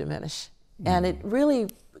start to diminish. And it really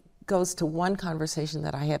goes to one conversation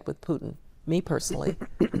that I had with Putin, me personally,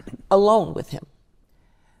 alone with him,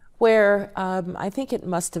 where I think it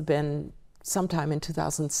must have been sometime in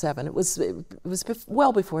 2007. It was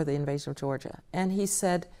well before the invasion of Georgia. And he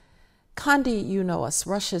said, Condi, you know us.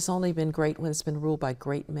 Russia's only been great when it's been ruled by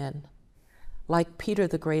great men, like Peter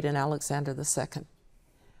the Great and Alexander II.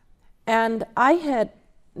 And I had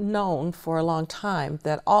known for a long time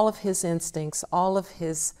that all of his instincts, all of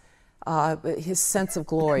his sense of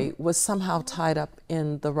glory was somehow tied up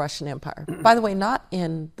in the Russian Empire. By the way, not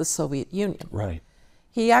in the Soviet Union. Right.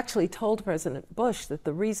 He actually told President Bush that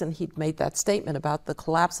the reason he'd made that statement about the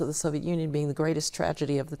collapse of the Soviet Union being the greatest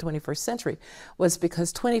tragedy of the 21st century was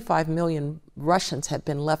because 25 million Russians had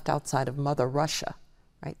been left outside of Mother Russia,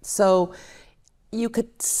 right? So you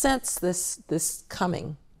could sense this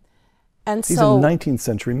coming. And he's so a 19th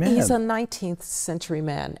century man. He's a 19th century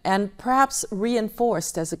man, and perhaps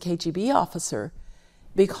reinforced as a KGB officer,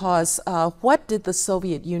 because what did the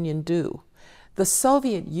Soviet Union do? The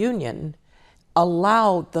Soviet Union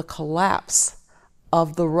allowed the collapse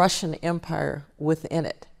of the Russian Empire within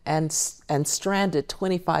it, and stranded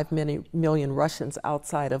 25 million Russians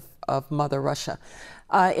outside of Mother Russia.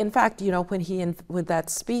 In fact, you know, with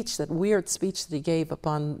that speech, that weird speech that he gave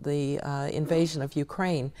upon the invasion of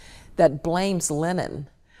Ukraine, that blames Lenin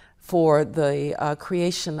for the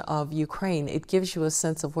creation of Ukraine, it gives you a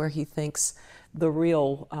sense of where he thinks the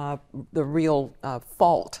real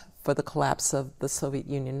fault for the collapse of the Soviet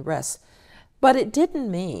Union rests. But it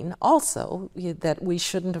didn't mean also that we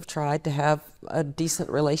shouldn't have tried to have a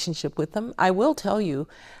decent relationship with them. I will tell you,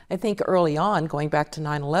 I think early on, going back to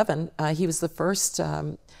 9/11, he was the first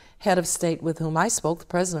head of state with whom I spoke. The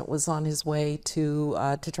president was on his way to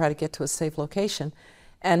try to get to a safe location,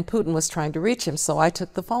 and Putin was trying to reach him, so I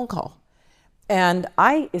took the phone call. And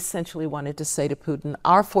I essentially wanted to say to Putin,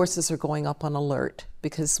 our forces are going up on alert,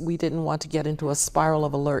 because we didn't want to get into a spiral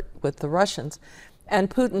of alert with the Russians. And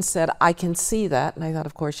Putin said, I can see that. And I thought,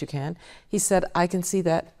 of course you can. He said, I can see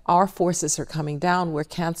that our forces are coming down. We're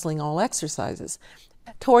canceling all exercises.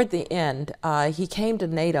 Toward the end, he came to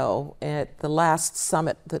NATO at the last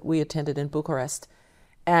summit that we attended in Bucharest.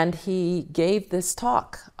 And he gave this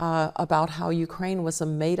talk about how Ukraine was a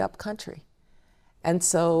made-up country. And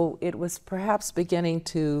so it was perhaps beginning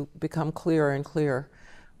to become clearer and clearer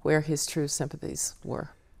where his true sympathies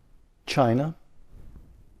were. China.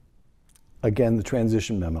 Again, the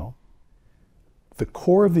transition memo. The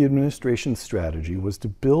core of the administration's strategy was to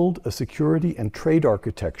build a security and trade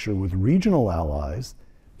architecture with regional allies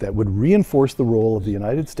that would reinforce the role of the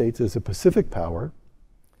United States as a Pacific power,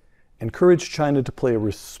 encourage China to play a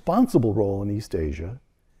responsible role in East Asia,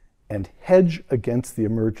 and hedge against the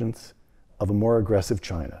emergence of a more aggressive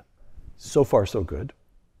China. So far, so good.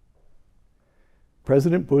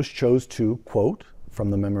 President Bush chose to, quote, from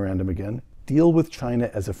the memorandum again, deal with China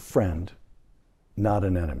as a friend, not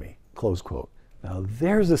an enemy, close quote. Now,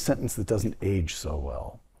 there's a sentence that doesn't age so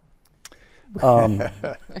well.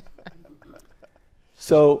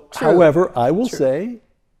 So, True. however, I will True. say,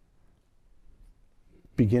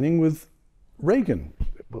 beginning with Reagan,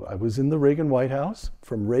 I was in the Reagan White House,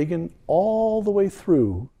 from Reagan all the way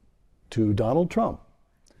through to Donald Trump.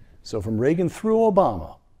 So from Reagan through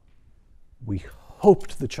Obama, we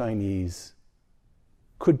hoped the Chinese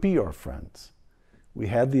could be our friends. We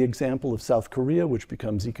had the example of South Korea, which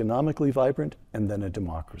becomes economically vibrant and then a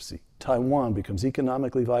democracy. Taiwan becomes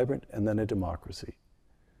economically vibrant and then a democracy.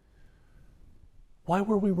 Why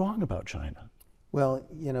were we wrong about China? Well,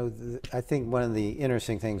 you know, I think one of the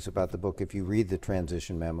interesting things about the book, if you read the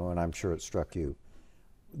transition memo, and I'm sure it struck you,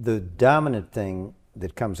 the dominant thing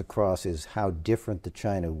that comes across is how different the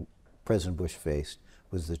China President Bush faced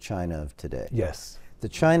was the China of today. Yes. The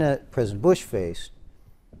China President Bush faced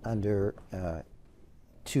under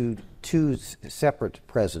two separate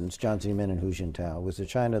presidents, Jiang Zemin and Hu Jintao, was a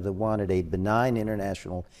China that wanted a benign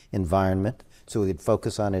international environment so it could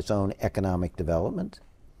focus on its own economic development.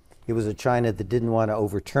 It was a China that didn't want to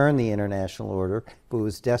overturn the international order, but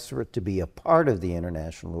was desperate to be a part of the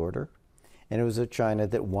international order. And it was a China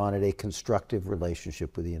that wanted a constructive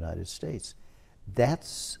relationship with the United States.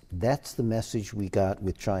 That's the message we got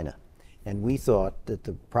with China. And we thought that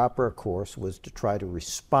the proper course was to try to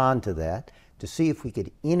respond to that, to see if we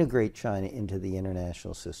could integrate China into the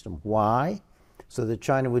international system. Why? So that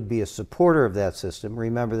China would be a supporter of that system.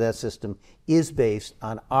 Remember, that system is based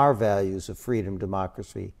on our values of freedom,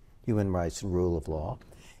 democracy, human rights, and rule of law.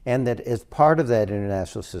 And that as part of that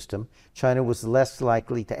international system, China was less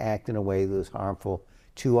likely to act in a way that was harmful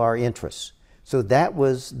to our interests. So that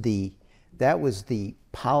was the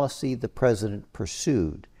policy the president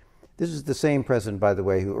pursued. This is the same president, by the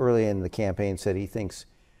way, who early in the campaign said he thinks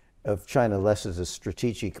of China less as a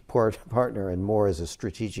strategic partner and more as a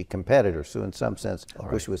strategic competitor. So in some sense,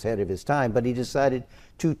 Bush was ahead of his time, but he decided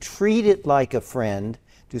to treat it like a friend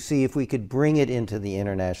to see if we could bring it into the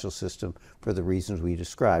international system for the reasons we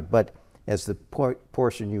described. But as the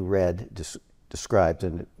portion you read describes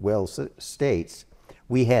and well states,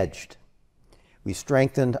 we hedged. We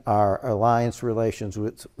strengthened our alliance relations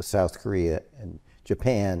with South Korea and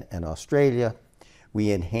Japan and Australia.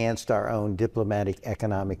 We enhanced our own diplomatic,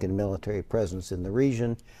 economic, and military presence in the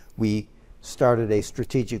region. We started a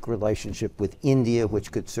strategic relationship with India, which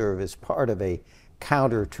could serve as part of a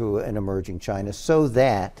counter to an emerging China, so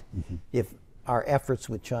that if our efforts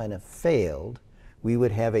with China failed, we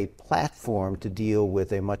would have a platform to deal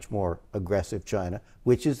with a much more aggressive China,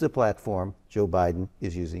 which is the platform Joe Biden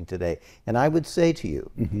is using today. And I would say to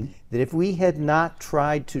you that if we had not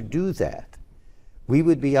tried to do that, we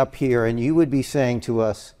would be up here and you would be saying to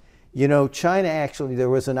us, you know, China actually, there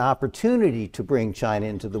was an opportunity to bring China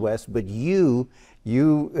into the West, but you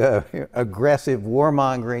aggressive,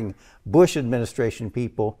 warmongering Bush administration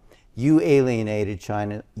people, you alienated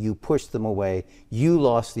China, you pushed them away, you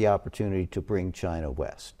lost the opportunity to bring China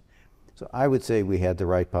west. So I would say we had the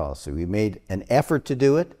right policy. We made an effort to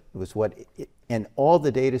do it. It was and all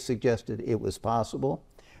the data suggested it was possible.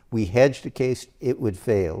 We hedged in case it would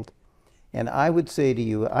fail. And I would say to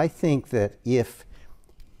you, I think that if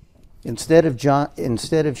instead of Xi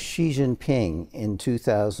Jinping in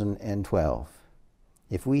 2012,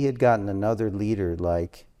 If we had gotten another leader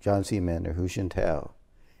like Jiang Zemin or Hu Jintao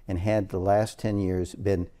and had the last 10 years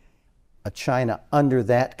been a China under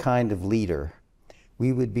that kind of leader,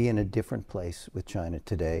 we would be in a different place with China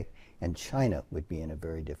today, and China would be in a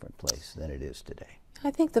very different place than it is today.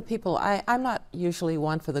 I think the people, I'm not usually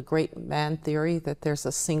one for the great man theory that there's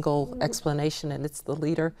a single explanation and it's the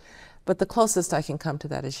leader, but the closest I can come to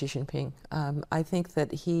that is Xi Jinping. I think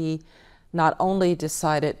that he not only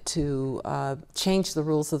decided to change the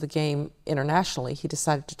rules of the game internationally, he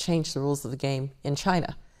decided to change the rules of the game in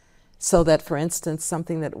China. So that, for instance,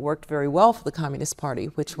 something that worked very well for the Communist Party,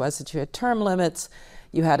 which was that you had term limits,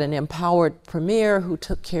 you had an empowered premier who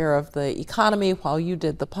took care of the economy while you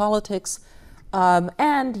did the politics,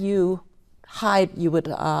 and you would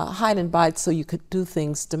hide and bide so you could do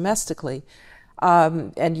things domestically,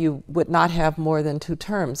 and you would not have more than 2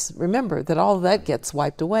 terms. Remember that all of that gets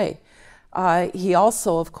wiped away. He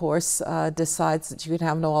also, of course, decides that you could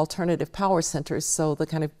have no alternative power centers, so the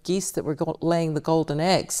kind of geese that were laying the golden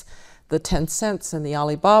eggs, the Tencents and the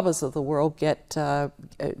Alibabas of the world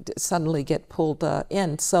suddenly get pulled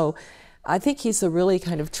in. So I think he's a really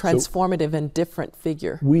kind of transformative and different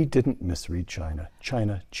figure. We didn't misread China.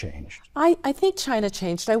 China changed. I think China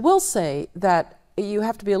changed. I will say that you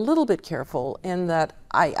have to be a little bit careful in that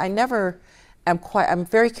I'm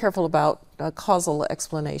very careful about causal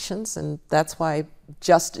explanations, and that's why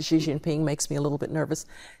just Xi Jinping makes me a little bit nervous.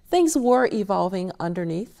 Things were evolving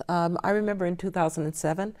underneath. I remember in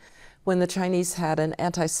 2007 when the Chinese had an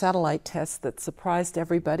anti-satellite test that surprised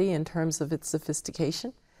everybody in terms of its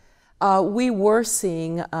sophistication. We were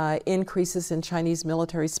seeing increases in Chinese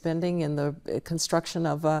military spending in the construction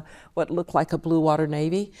of what looked like a blue water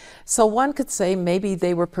navy. So one could say maybe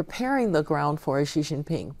they were preparing the ground for a Xi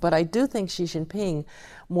Jinping. But I do think Xi Jinping,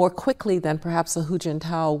 more quickly than perhaps a Hu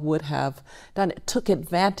Jintao would have done, took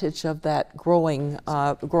advantage of that growing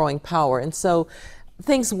power. And so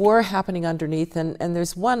things were happening underneath, and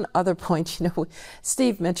there's one other point.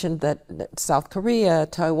 Steve mentioned that South Korea,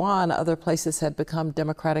 Taiwan, other places had become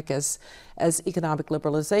democratic as economic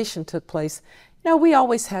liberalization took place. We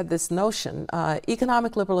always had this notion,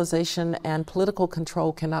 economic liberalization and political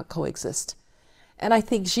control cannot coexist. And I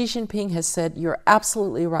think Xi Jinping has said, you're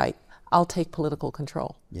absolutely right, I'll take political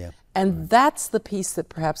control. Yeah. And that's the piece that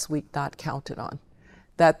perhaps we've not counted on.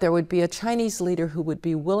 That there would be a Chinese leader who would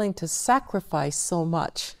be willing to sacrifice so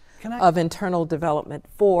much of internal development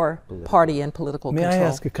for party and political control. May I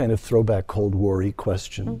ask a kind of throwback Cold War-y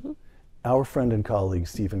question? Mm-hmm. Our friend and colleague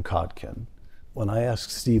Stephen Kotkin, when I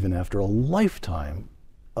asked Stephen after a lifetime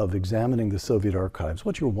of examining the Soviet archives,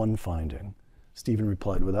 what's your one finding? Stephen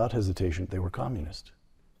replied without hesitation, they were communist.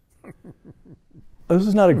 This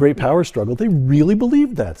is not a great power struggle. They really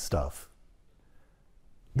believed that stuff.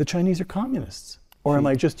 The Chinese are communists. Or am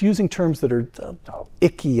I just using terms that are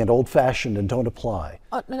icky and old-fashioned and don't apply?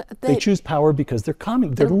 They choose power because they're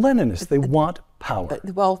Leninists. They want power.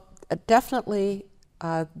 Well, definitely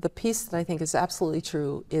the piece that I think is absolutely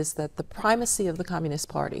true is that the primacy of the Communist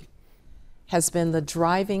Party has been the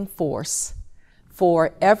driving force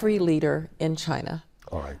for every leader in China.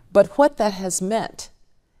 All right. But what that has meant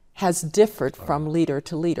has differed from leader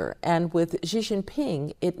to leader. And with Xi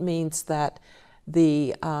Jinping, it means that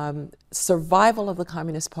the survival of the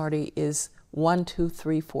Communist Party is 1, 2,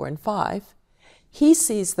 3, 4, and 5. He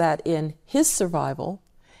sees that in his survival,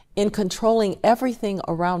 in controlling everything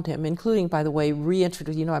around him, including, by the way,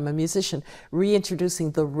 I'm a musician,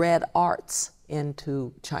 reintroducing the red arts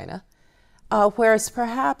into China. Whereas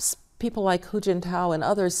perhaps people like Hu Jintao and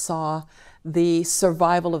others saw the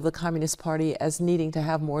survival of the Communist Party as needing to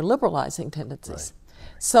have more liberalizing tendencies.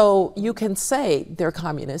 Right. So you can say they're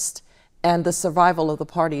communist, and the survival of the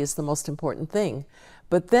party is the most important thing.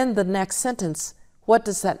 But then the next sentence, what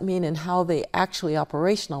does that mean and how they actually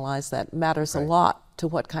operationalize that matters a lot to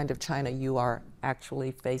what kind of China you are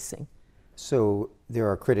actually facing. So there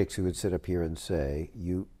are critics who would sit up here and say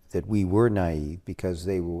that we were naive because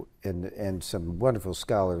they were, and some wonderful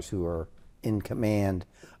scholars who are in command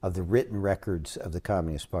of the written records of the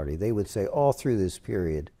Communist Party, they would say all through this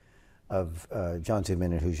period of Jiang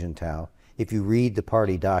Zemin and Hu Jintao, if you read the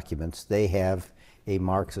party documents, they have a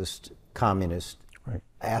Marxist, communist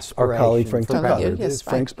aspiration. Our colleague Frank for power.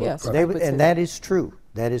 Frank's book. Yes, And that is true.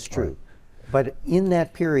 That is true. Right. But in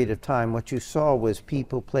that period of time, what you saw was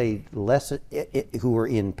people who were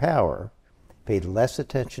in power, paid less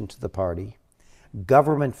attention to the party.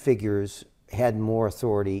 Government figures had more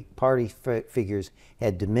authority. Party figures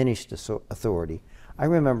had diminished authority. I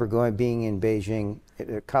remember being in Beijing at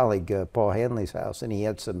a colleague, Paul Hadley's house, and he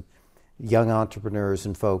had some young entrepreneurs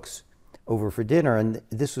and folks over for dinner, and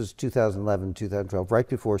this was 2011, 2012, right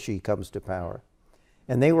before Xi comes to power.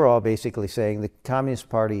 And they were all basically saying the Communist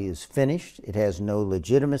Party is finished, it has no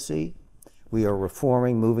legitimacy, we are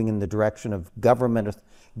reforming, moving in the direction of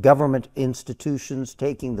government institutions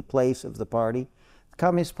taking the place of the party. The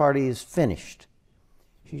Communist Party is finished.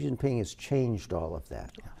 Xi Jinping has changed all of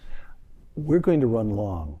that. We're going to run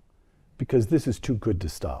long because this is too good to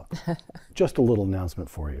stop. Just a little announcement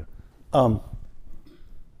for you.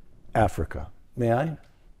 Africa, may I?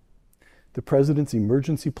 The President's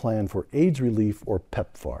Emergency Plan for AIDS Relief, or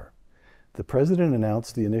PEPFAR. The President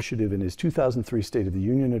announced the initiative in his 2003 State of the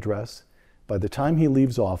Union address. By the time he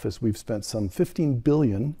leaves office, we've spent some $15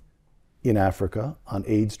 billion in Africa on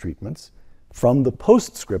AIDS treatments. From the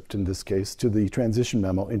postscript, in this case, to the transition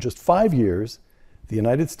memo, in just 5 years, the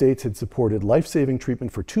United States had supported life-saving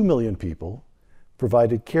treatment for 2 million people,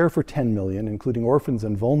 provided care for 10 million, including orphans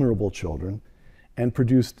and vulnerable children, and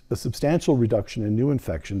produced a substantial reduction in new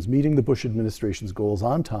infections, meeting the Bush administration's goals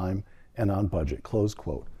on time and on budget, close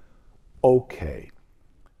quote. Okay,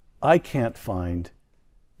 I can't find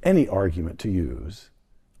any argument to use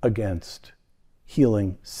against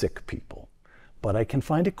healing sick people, but I can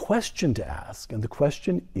find a question to ask, and the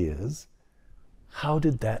question is, how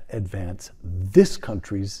did that advance this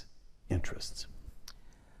country's interests?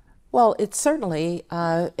 Well, it certainly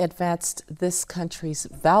advanced this country's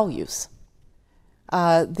values.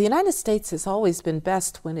 The United States has always been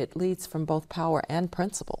best when it leads from both power and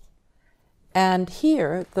principle. And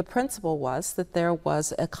here, the principle was that there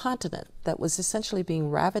was a continent that was essentially being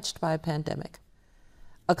ravaged by a pandemic,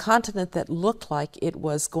 a continent that looked like it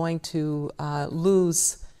was going to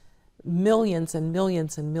lose millions and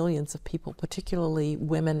millions and millions of people, particularly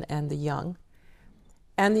women and the young.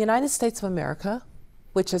 And the United States of America,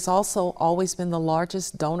 which has also always been the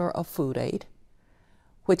largest donor of food aid,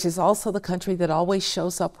 which is also the country that always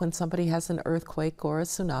shows up when somebody has an earthquake or a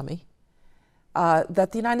tsunami,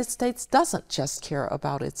 that the United States doesn't just care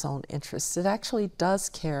about its own interests. It actually does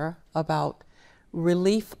care about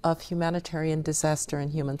relief of humanitarian disaster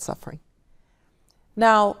and human suffering.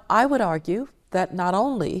 Now, I would argue that not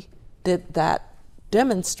only did that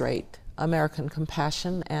demonstrate American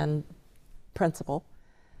compassion and principle,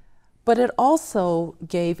 but it also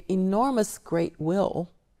gave enormous great will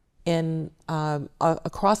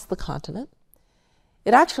across the continent.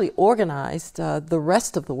 It actually organized the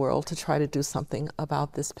rest of the world to try to do something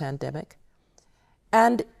about this pandemic.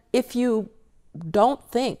 And if you don't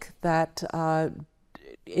think that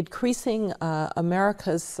increasing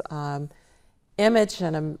America's image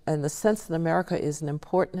and the sense that America is an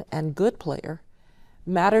important and good player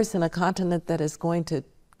matters in a continent that is going to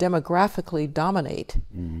demographically dominate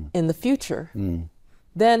in the future,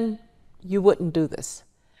 then you wouldn't do this.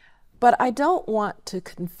 But I don't want to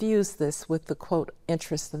confuse this with the, quote,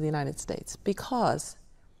 interests of the United States, because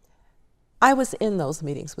I was in those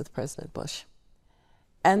meetings with President Bush,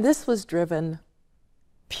 and this was driven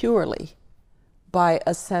purely by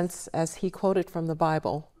a sense, as he quoted from the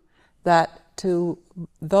Bible, that to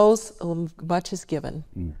those whom much is given,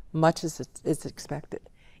 much is expected.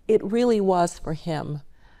 It really was for him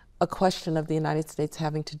a question of the United States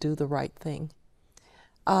having to do the right thing.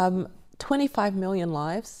 25 million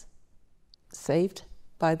lives saved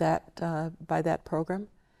by that program.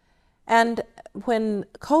 And when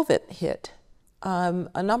COVID hit,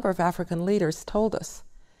 a number of African leaders told us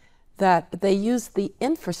that they used the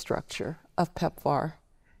infrastructure of PEPFAR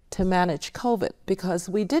to manage COVID, because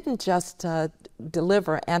we didn't just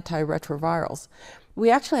deliver antiretrovirals.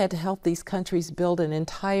 We actually had to help these countries build an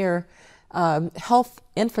entire health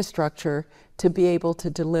infrastructure to be able to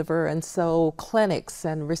deliver, and so clinics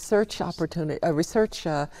and research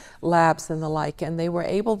labs and the like, and they were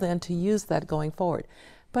able then to use that going forward.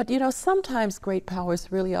 But you know, sometimes great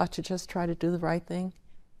powers really ought to just try to do the right thing.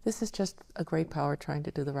 This is just a great power trying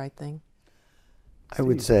to do the right thing. I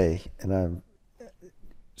would say, and I'm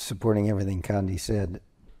supporting everything Condi said,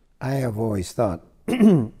 I have always thought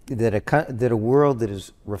that a world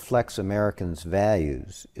that reflects Americans'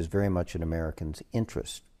 values is very much in Americans'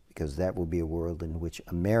 interest, because that will be a world in which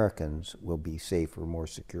Americans will be safer, more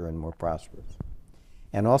secure, and more prosperous.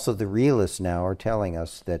 And also the realists now are telling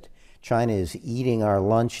us that China is eating our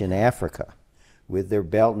lunch in Africa with their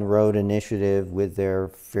Belt and Road Initiative, with their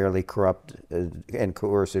fairly corrupt and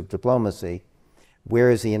coercive diplomacy.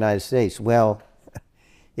 Where is the United States? Well,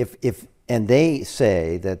 and they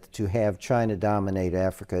say that to have China dominate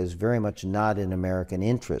Africa is very much not in American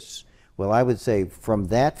interests. Well, I would say from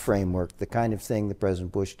that framework, the kind of thing that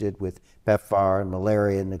President Bush did with PEPFAR and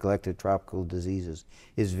malaria and neglected tropical diseases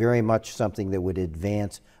is very much something that would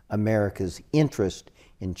advance America's interest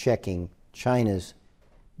in checking China's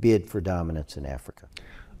bid for dominance in Africa.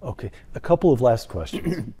 Okay, a couple of last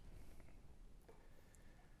questions.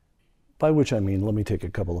 By which I mean, let me take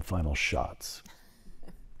a couple of final shots.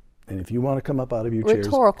 And if you want to come up out of your chairs.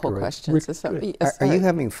 Rhetorical questions. Are you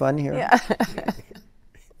having fun here? Yeah.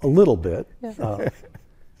 A little bit. Yeah.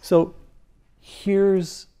 So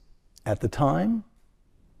here's at the time,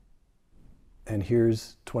 and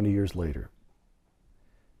here's 20 years later.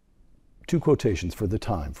 Two quotations for the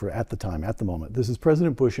time, at the moment. This is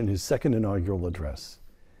President Bush in his second inaugural address.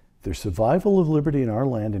 The survival of liberty in our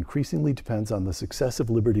land increasingly depends on the success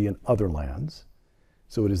of liberty in other lands.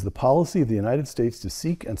 So it is the policy of the United States to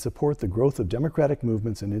seek and support the growth of democratic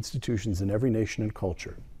movements and institutions in every nation and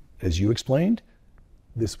culture. As you explained,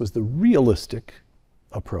 this was the realistic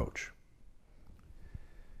approach.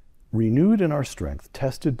 Renewed in our strength,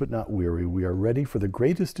 tested but not weary, we are ready for the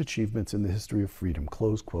greatest achievements in the history of freedom,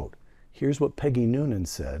 close quote. Here's what Peggy Noonan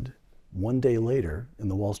said one day later in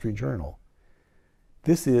the Wall Street Journal.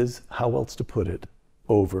 This is, how else to put it,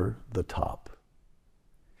 over the top.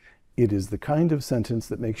 It is the kind of sentence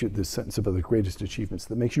that makes you, this sentence about the greatest achievements,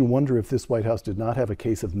 that makes you wonder if this White House did not have a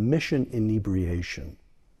case of mission inebriation.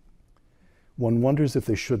 One wonders if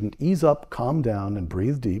they shouldn't ease up, calm down, and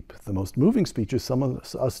breathe deep. The most moving speeches summon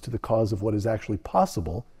us to the cause of what is actually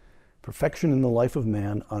possible. Perfection in the life of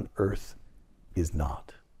man on earth is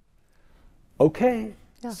not. Okay,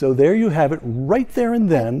 yeah. So there you have it, right there and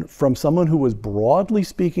then, from someone who was broadly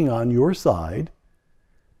speaking on your side.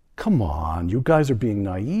 Come on, you guys are being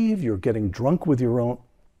naive, you're getting drunk with your own.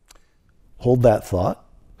 Hold that thought.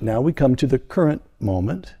 Now we come to the current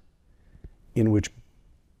moment in which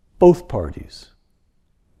both parties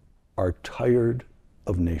are tired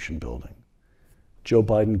of nation building. Joe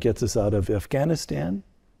Biden gets us out of Afghanistan.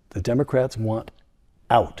 The Democrats want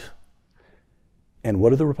out. And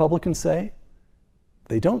what do the Republicans say?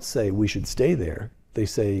 They don't say we should stay there. They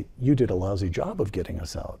say, you did a lousy job of getting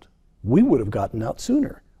us out. We would have gotten out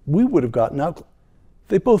sooner. We would have gotten out.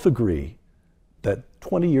 They both agree that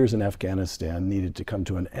 20 years in Afghanistan needed to come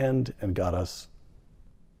to an end and got us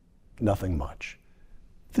nothing much.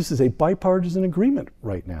 This is a bipartisan agreement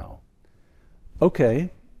right now. Okay,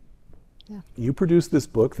 yeah. You produced this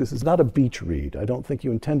book. This is not a beach read. I don't think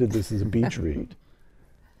you intended this as a beach read.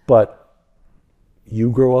 But you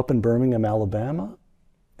grow up in Birmingham, Alabama,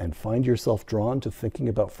 and find yourself drawn to thinking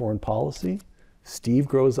about foreign policy. Steve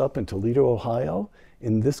grows up in Toledo, Ohio.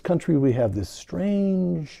 In this country, we have this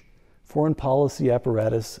strange foreign policy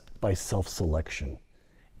apparatus by self-selection.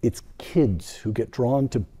 It's kids who get drawn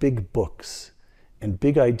to big books and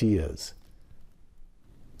big ideas.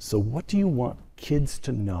 So what do you want kids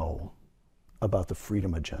to know about the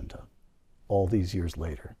freedom agenda all these years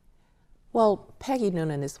later? Well, Peggy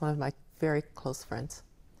Noonan is one of my very close friends.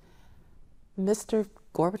 Mr.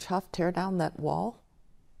 Gorbachev tear down that wall?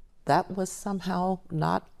 That was somehow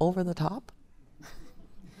not over the top?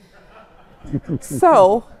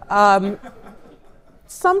 So,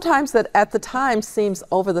 sometimes that at the time seems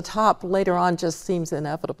over the top, later on just seems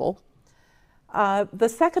inevitable. The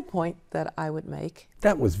second point that I would make.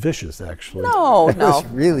 That was vicious, actually. No. That was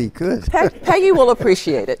really good. Peggy will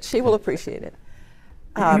appreciate it. She will appreciate it.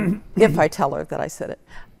 If I tell her that I said it,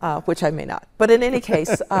 which I may not. But in any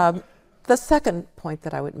case, the second point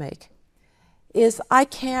that I would make is I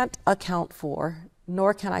can't account for,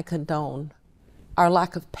 nor can I condone, our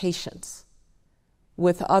lack of patience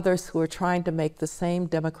with others who are trying to make the same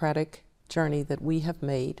democratic journey that we have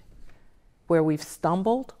made, where we've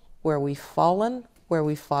stumbled, where we've fallen, where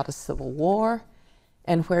we've fought a civil war,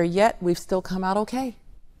 and where yet we've still come out okay.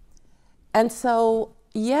 And so,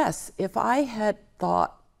 yes, if I had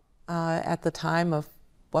thought at the time of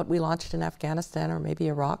what we launched in Afghanistan or maybe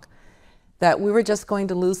Iraq, that we were just going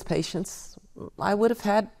to lose patience, I would have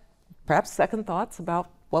had perhaps second thoughts about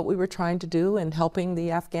what we were trying to do in helping the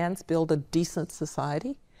Afghans build a decent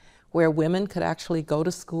society where women could actually go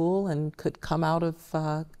to school and could come out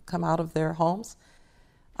of their homes.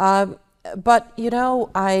 But, you know,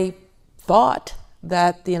 I thought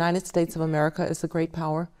that the United States of America as a great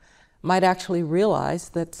power might actually realize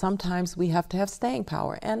that sometimes we have to have staying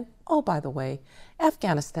power. And, oh, by the way,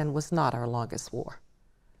 Afghanistan was not our longest war.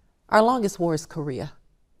 Our longest war is Korea.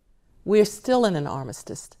 We're still in an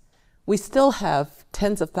armistice. We still have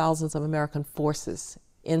tens of thousands of American forces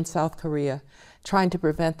in South Korea trying to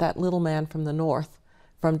prevent that little man from the north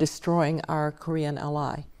from destroying our Korean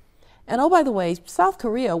ally. And oh, by the way, South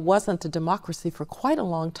Korea wasn't a democracy for quite a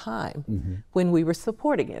long time when we were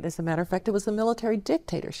supporting it. As a matter of fact, it was a military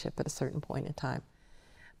dictatorship at a certain point in time.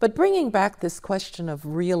 But bringing back this question of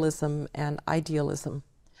realism and idealism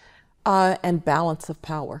and balance of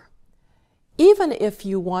power, even if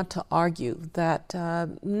you want to argue that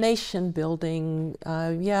nation building,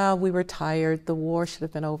 yeah, we were tired, the war should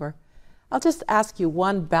have been over, I'll just ask you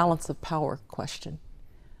one balance of power question.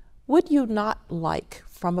 Would you not like,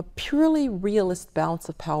 from a purely realist balance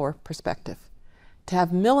of power perspective, to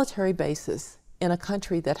have military bases in a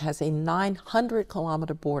country that has a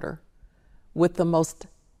 900-kilometer border with the most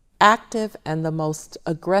active and the most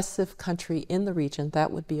aggressive country in the region?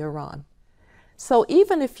 That would be Iran. So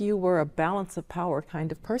even if you were a balance of power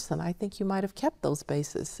kind of person, I think you might have kept those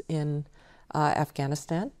bases in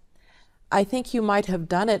Afghanistan. I think you might have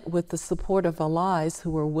done it with the support of allies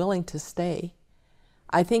who were willing to stay.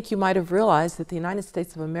 I think you might have realized that the United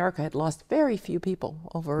States of America had lost very few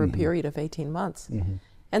people over a period of 18 months.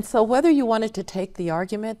 And so whether you wanted to take the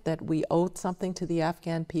argument that we owed something to the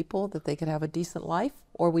Afghan people, that they could have a decent life,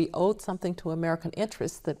 or we owed something to American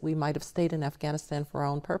interests, that we might have stayed in Afghanistan for our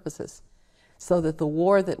own purposes, so that the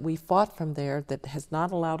war that we fought from there that has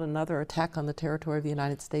not allowed another attack on the territory of the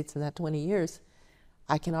United States in that 20 years,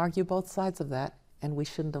 I can argue both sides of that, and we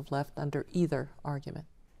shouldn't have left under either argument.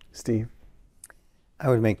 Steve? I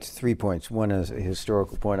would make 3 points. One is a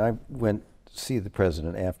historical point. I went to see the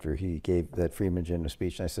president after he gave that Freedom Agenda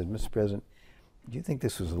speech, and I said, Mr. President, do you think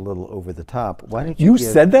this was a little over the top? Why don't you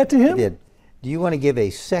said that to him? I did. Do you want to give a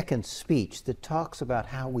second speech that talks about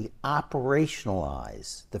how we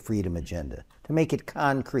operationalize the Freedom Agenda, to make it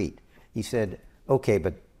concrete? He said, okay,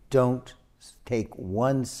 but don't take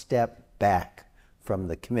one step back from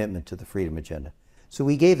the commitment to the Freedom Agenda. So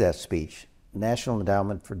we gave that speech, National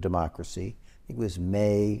Endowment for Democracy. It was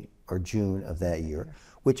May or June of that year,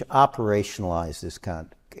 which operationalized this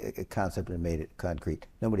concept and made it concrete.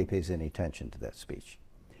 Nobody pays any attention to that speech.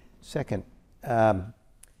 Second,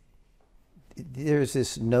 there's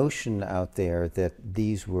this notion out there that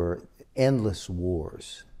these were endless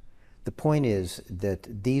wars. The point is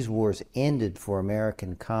that these wars ended for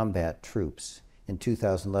American combat troops in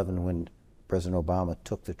 2011 when President Obama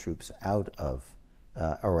took the troops out of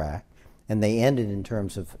Iraq. And they ended in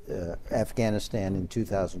terms of Afghanistan in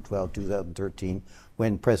 2012, 2013,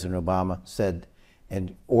 when President Obama said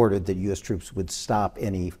and ordered that U.S. troops would stop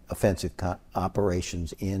any offensive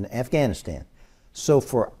operations in Afghanistan. So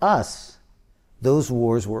for us, those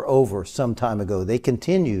wars were over some time ago. They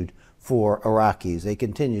continued for Iraqis, they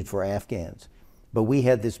continued for Afghans. But we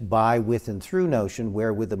had this by, with, and through notion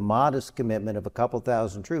where with a modest commitment of a couple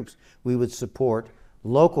thousand troops, we would support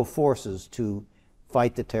local forces to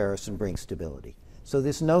fight the terrorists and bring stability. So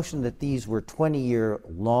this notion that these were 20-year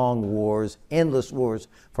long wars, endless wars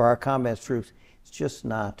for our combat troops, it's just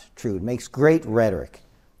not true. It makes great rhetoric,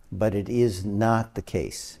 but it is not the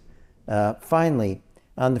case. Finally,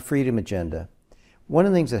 on the Freedom Agenda, one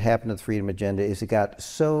of the things that happened to the Freedom Agenda is it got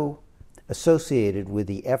so associated with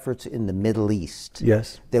the efforts in the Middle East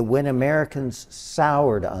that when Americans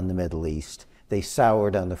soured on the Middle East, they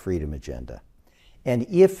soured on the Freedom Agenda. And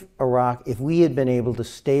if we had been able to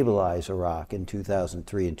stabilize Iraq in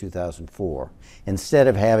 2003 and 2004, instead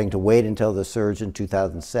of having to wait until the surge in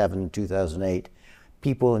 2007 and 2008,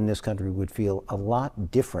 people in this country would feel a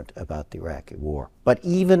lot different about the Iraqi war. But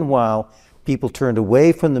even while people turned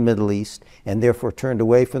away from the Middle East and therefore turned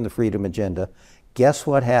away from the Freedom Agenda, guess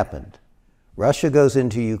what happened? Russia goes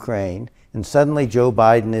into Ukraine, and suddenly Joe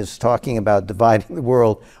Biden is talking about dividing the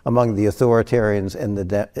world among the authoritarians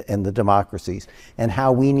and the democracies, and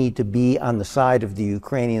how we need to be on the side of the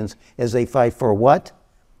Ukrainians as they fight for what?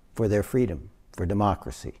 For their freedom, for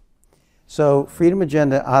democracy. So Freedom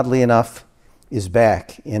Agenda, oddly enough, is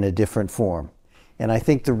back in a different form. And I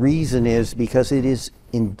think the reason is because it's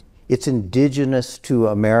indigenous to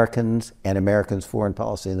Americans and Americans' foreign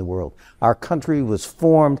policy in the world. Our country was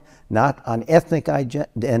formed not on ethnic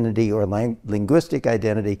identity or linguistic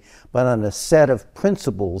identity, but on a set of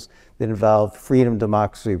principles that involved freedom,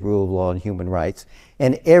 democracy, rule of law, and human rights.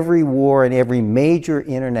 And every war and every major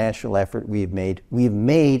international effort we've made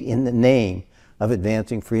in the name of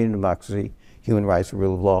advancing freedom, democracy, human rights, and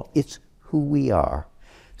rule of law. It's who we are.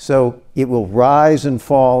 So it will rise and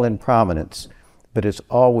fall in prominence, but it's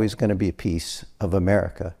always going to be a piece of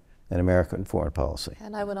America and American foreign policy.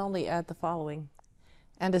 And I would only add the following.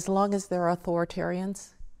 And as long as there are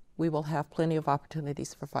authoritarians, we will have plenty of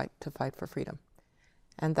opportunities to fight for freedom.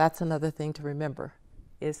 And that's another thing to remember,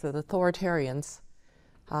 is that authoritarians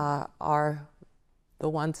are the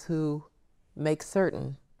ones who make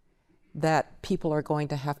certain that people are going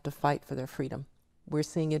to have to fight for their freedom. We're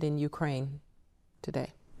seeing it in Ukraine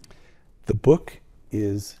today. The book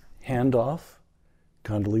is Handoff.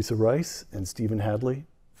 Condoleezza Rice and Stephen Hadley,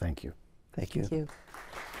 thank you. Thank you. Thank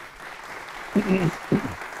you.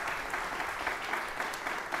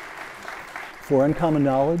 For Uncommon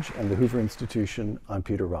Knowledge and the Hoover Institution, I'm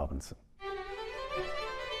Peter Robinson.